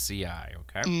 95% CI,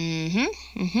 okay?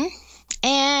 Mm-hmm. Mm-hmm.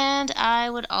 And I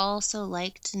would also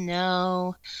like to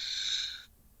know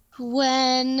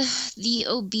when the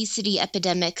obesity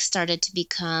epidemic started to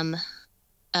become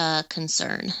a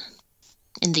concern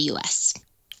in the U.S.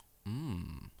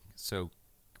 So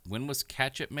when was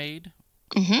ketchup made?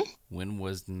 Mm-hmm. When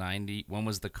was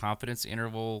the confidence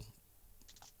interval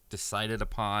decided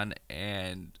upon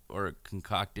or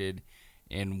concocted,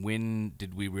 and when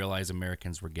did we realize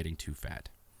Americans were getting too fat?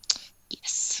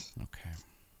 Yes. Okay.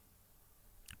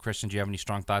 Christian, do you have any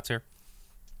strong thoughts here?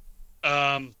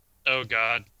 Oh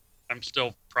God, I'm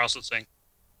still processing.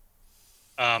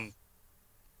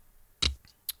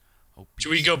 Should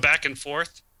we go back and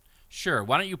forth? Sure.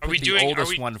 Why don't you put the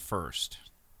oldest one first?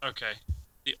 Okay,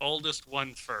 the oldest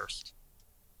one first.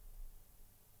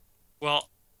 Well,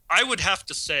 I would have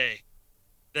to say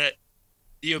that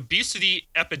the obesity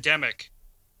epidemic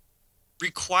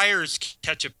requires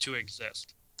ketchup to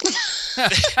exist.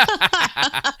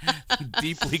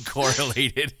 Deeply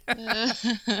correlated.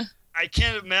 I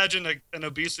can't imagine an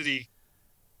obesity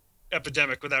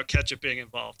epidemic without ketchup being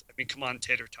involved. I mean, come on,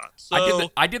 tater tots. So,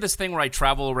 I did this thing where I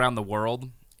travel around the world,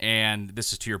 and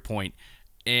this is to your point.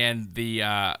 And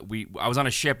I was on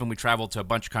a ship and we traveled to a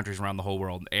bunch of countries around the whole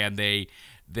world. And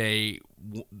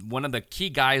one of the key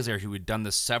guys there who had done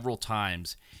this several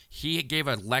times, he gave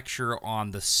a lecture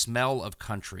on the smell of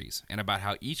countries and about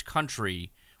how each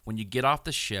country, when you get off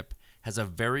the ship, has a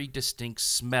very distinct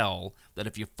smell that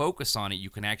if you focus on it, you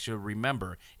can actually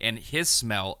remember. And his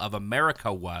smell of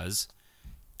America was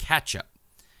ketchup.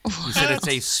 He said it's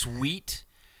a sweet,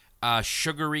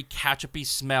 sugary, ketchupy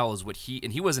smell is what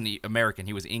and he wasn't American,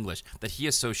 he was English, that he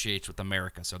associates with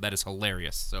America. So that is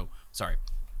hilarious. So, sorry.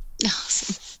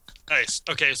 Nice.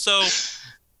 Okay, so,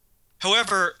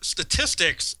 however,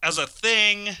 statistics as a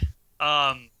thing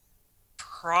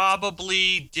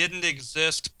probably didn't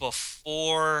exist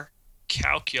before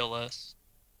calculus,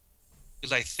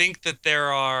 because I think that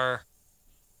there are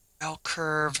bell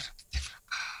curve.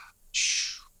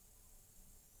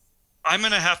 I'm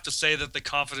going to have to say that the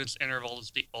confidence interval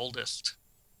is the oldest.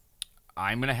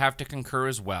 I'm going to have to concur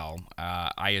as well.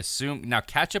 I assume now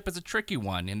ketchup is a tricky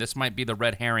one, and this might be the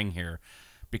red herring here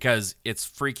because it's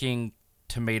freaking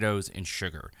tomatoes and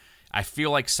sugar. I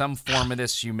feel like some form of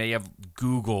this you may have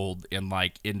Googled in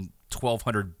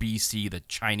 1200 BC the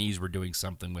Chinese were doing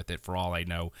something with it for all I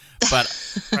know. But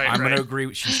I'm going to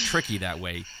agree. She's tricky that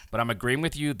way. But I'm agreeing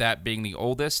with you that being the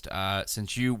oldest,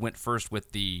 since you went first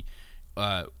with it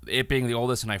being the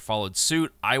oldest and I followed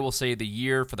suit, I will say the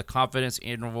year for the confidence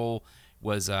interval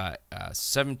was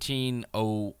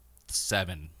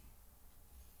 1707.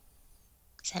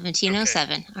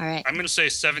 1707. Okay. All right. I'm going to say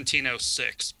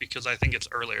 1706 because I think it's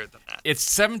earlier than that. It's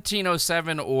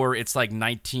 1707 or it's like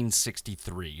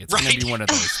 1963. It's going to be one of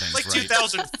those things, like right?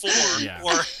 2004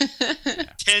 or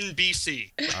 10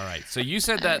 BC. All right. So you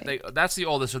said that that's the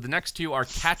oldest. So the next two are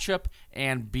ketchup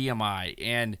and BMI.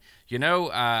 And,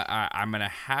 I'm going to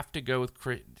have to go with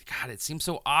God, it seems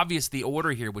so obvious the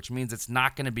order here, which means it's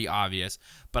not going to be obvious.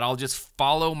 But I'll just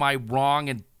follow my wrong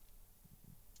and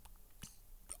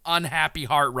unhappy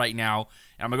heart right now,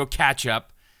 and I'm gonna go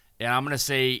ketchup, and I'm gonna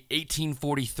say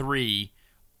 1843.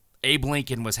 Abe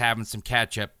Lincoln was having some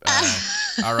ketchup.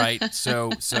 All right, so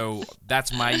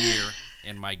that's my year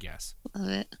and my guess. Love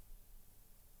it.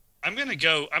 I'm gonna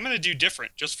do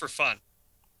different just for fun.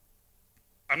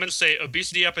 I'm gonna say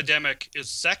obesity epidemic is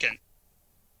second,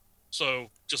 so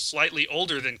just slightly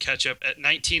older than ketchup at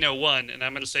 1901, and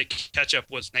I'm gonna say ketchup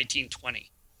was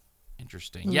 1920.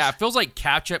 Interesting. Yeah, it feels like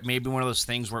ketchup may be one of those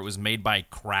things where it was made by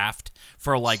Kraft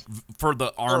for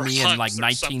the army in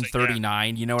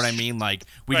 1939. You know what I mean? Like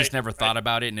we just never thought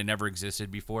about it and it never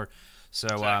existed before. So,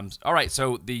 all right.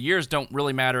 So the years don't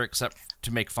really matter except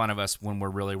to make fun of us when we're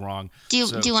really wrong. Do you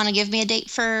want to give me a date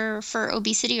for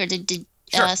obesity, or did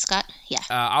sure. Scott? Yeah.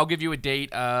 I'll give you a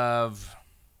date of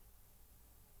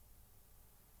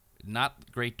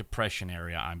not Great Depression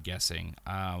area. I'm guessing.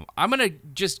 I'm gonna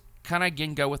just kind of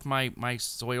again go with my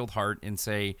soiled heart and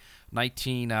say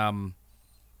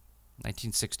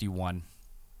 1961.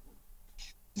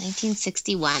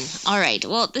 1961. All right.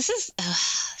 Well, this is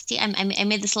See, I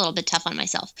made this a little bit tough on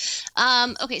myself.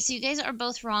 Okay, so you guys are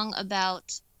both wrong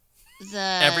about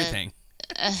the Everything.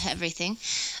 Everything.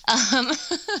 So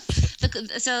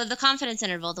the confidence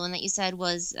interval, the one that you said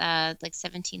was like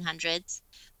 1700s,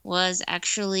 was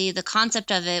actually the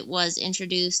concept of it was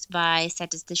introduced by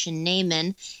statistician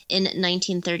Neyman in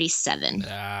 1937.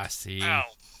 Ah, see. Wow.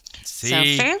 So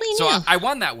See. fairly new. So I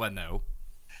won that one, though.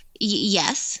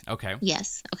 Yes. Okay.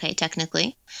 Yes. Okay.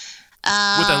 Technically.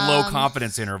 With a low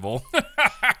confidence interval.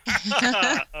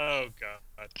 Oh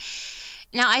God.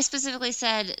 Now, I specifically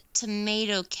said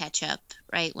tomato ketchup,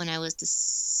 right, when I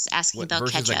was asking about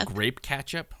versus ketchup. a grape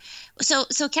ketchup? So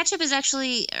ketchup is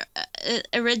actually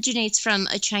originates from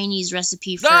a Chinese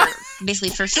recipe for basically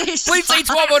for fish. Please say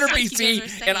 1200 like you guys were BC,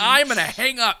 saying. and I'm going to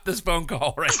hang up this phone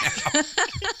call right now.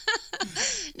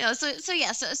 No, so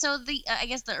the I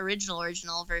guess the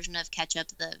original version of ketchup,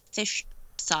 the fish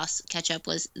sauce ketchup,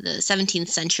 was the 17th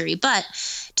century, but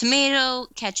a tomato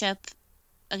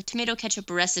ketchup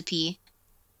recipe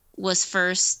was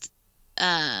first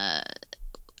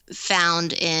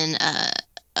found in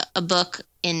a book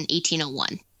in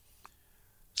 1801.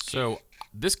 So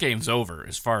this game's over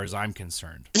as far as I'm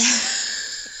concerned.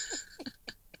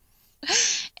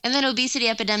 And then obesity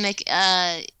epidemic,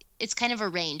 it's kind of a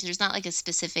range. There's not like a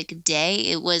specific day.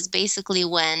 It was basically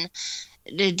when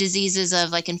the diseases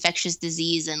of like infectious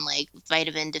disease and like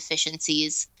vitamin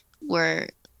deficiencies was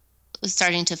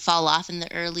starting to fall off in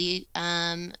the early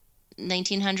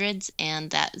 1900s, and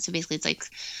that so basically it's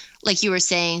like you were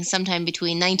saying, sometime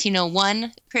between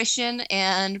 1901 Christian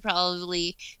and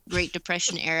probably Great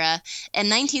Depression era. And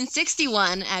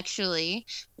 1961 actually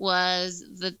was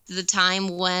the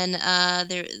time when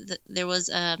there was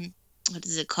what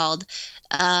is it called?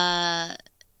 There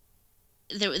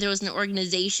was an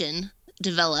organization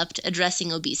developed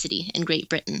addressing obesity in Great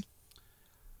Britain.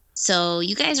 So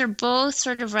you guys are both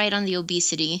sort of right on the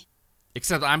obesity.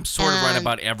 Except I'm sort of right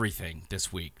about everything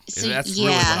this week. So, That's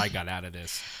really what I got out of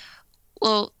this.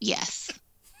 Well, yes.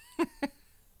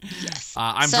 Yes.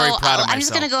 I'm very proud of myself. I'm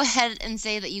just going to go ahead and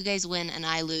say that you guys win and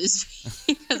I lose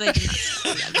because I did not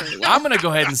say that very well. I'm going to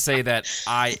go ahead and say that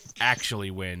I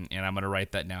actually win, and I'm going to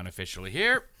write that down officially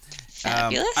here.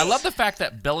 Fabulous. I love the fact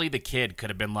that Billy the Kid could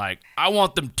have been like, I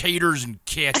want them taters and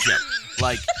ketchup.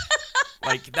 like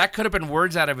that could have been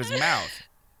words out of his mouth.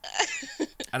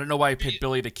 I don't know why I picked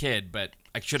Billy the Kid, but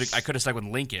I could have stuck with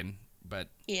Lincoln, but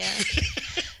yeah.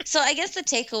 So I guess the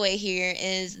takeaway here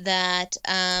is that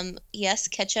yes,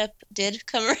 ketchup did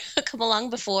come along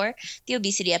before the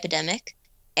obesity epidemic,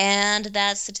 and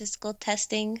that statistical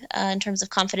testing in terms of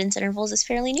confidence intervals is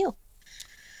fairly new.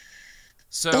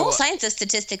 so The whole science of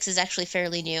statistics is actually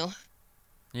fairly new.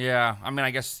 yeah, I mean,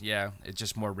 I guess it's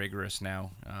just more rigorous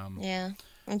now. Yeah,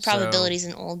 and probability is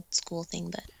an old school thing,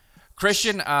 but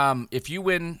Christian, if you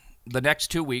win the next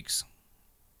 2 weeks,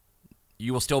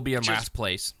 you will still be in last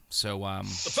place. So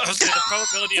The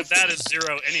probability of that is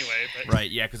 0 anyway. But. right,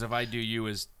 yeah, because if I do you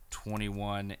is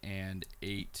 21 and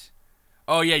 8.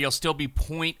 Oh yeah, you'll still be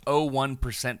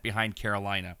 0.01% behind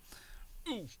Carolina.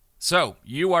 Ooh. So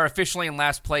you are officially in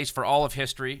last place for all of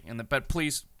history, but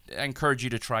please, I encourage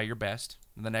you to try your best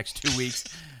in the next 2 weeks.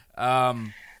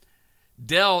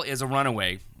 Dell is a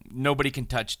runaway. Nobody can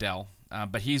touch Dell,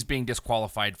 but he's being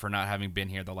disqualified for not having been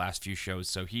here the last few shows,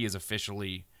 so he is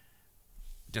officially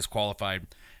disqualified.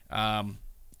 And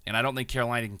I don't think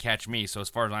Carolina can catch me, so as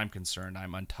far as I'm concerned,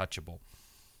 I'm untouchable.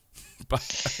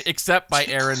 But except by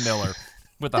Aaron Miller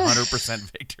with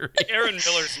 100% victory. Aaron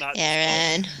Miller's not.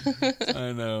 Aaron.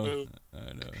 I know.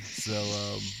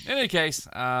 So, in any case,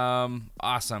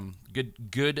 awesome.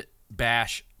 Good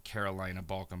bash, Carolina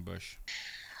Balkenbush.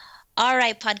 All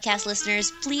right, podcast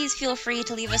listeners, please feel free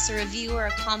to leave us a review or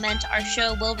a comment. Our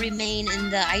show will remain in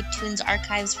the iTunes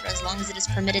archives for as long as it is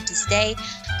permitted to stay.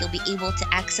 You'll be able to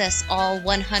access all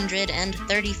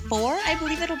 134, I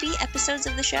believe it'll be, episodes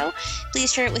of the show.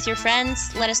 Please share it with your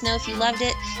friends. Let us know if you loved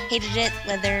it, hated it,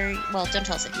 don't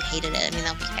tell us if you hated it. I mean,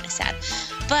 that would be kind of sad.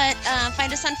 But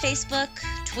find us on Facebook,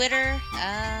 Twitter,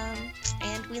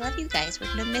 and we love you guys. We're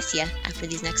going to miss you after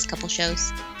these next couple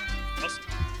shows. Awesome.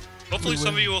 Hopefully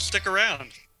some of you will stick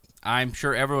around. I'm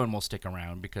sure everyone will stick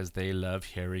around because they love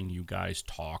hearing you guys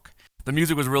talk. The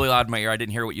music was really loud in my ear. I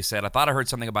didn't hear what you said. I thought I heard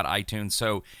something about iTunes.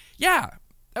 So, yeah,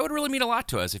 that would really mean a lot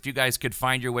to us. If you guys could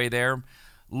find your way there,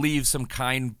 leave some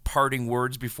kind parting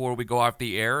words before we go off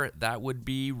the air, that would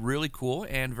be really cool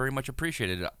and very much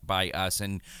appreciated by us.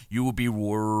 And you will be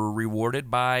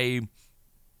rewarded by,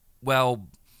 well,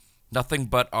 nothing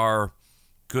but our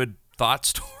good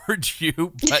thoughts reward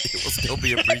you, but it will still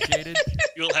be appreciated.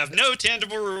 You'll have no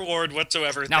tangible reward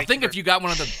whatsoever. Now think if you got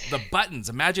one of the buttons.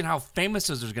 Imagine how famous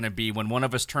this is going to be when one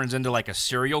of us turns into like a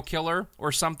serial killer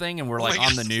or something, and we're like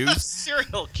on the news.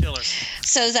 Serial killer.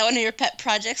 So is that one of your pet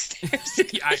projects?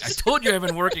 I told you I've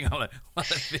been working on a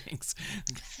lot of things.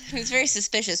 It's very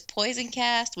suspicious. Poison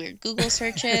cast, weird Google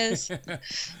searches,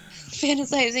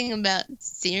 fantasizing about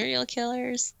serial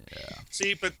killers. Yeah.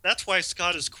 See, but that's why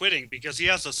Scott is quitting, because he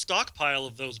has a stockpile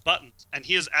of those buttons, and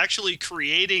he is actually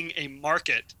creating a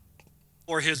market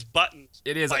for his buttons.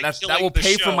 It is. by That killing will the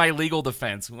pay for show. my legal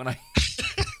defense when I.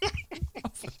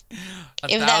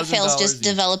 If that fails, $1,000 just each.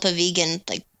 develop a vegan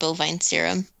like bovine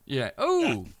serum. Yeah. Oh,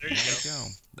 Yeah, there you go.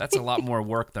 That's a lot more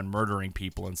work than murdering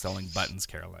people and selling buttons,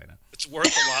 Carolina. It's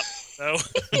worth a lot,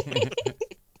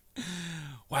 though.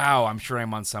 Wow, I'm sure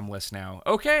I'm on some list now.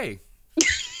 Okay.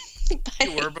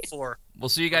 You were before. We'll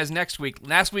see you guys next week.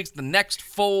 Last week's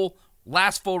the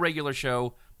last full regular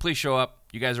show. Please show up.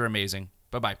 You guys are amazing.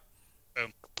 Bye-bye.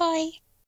 Bye.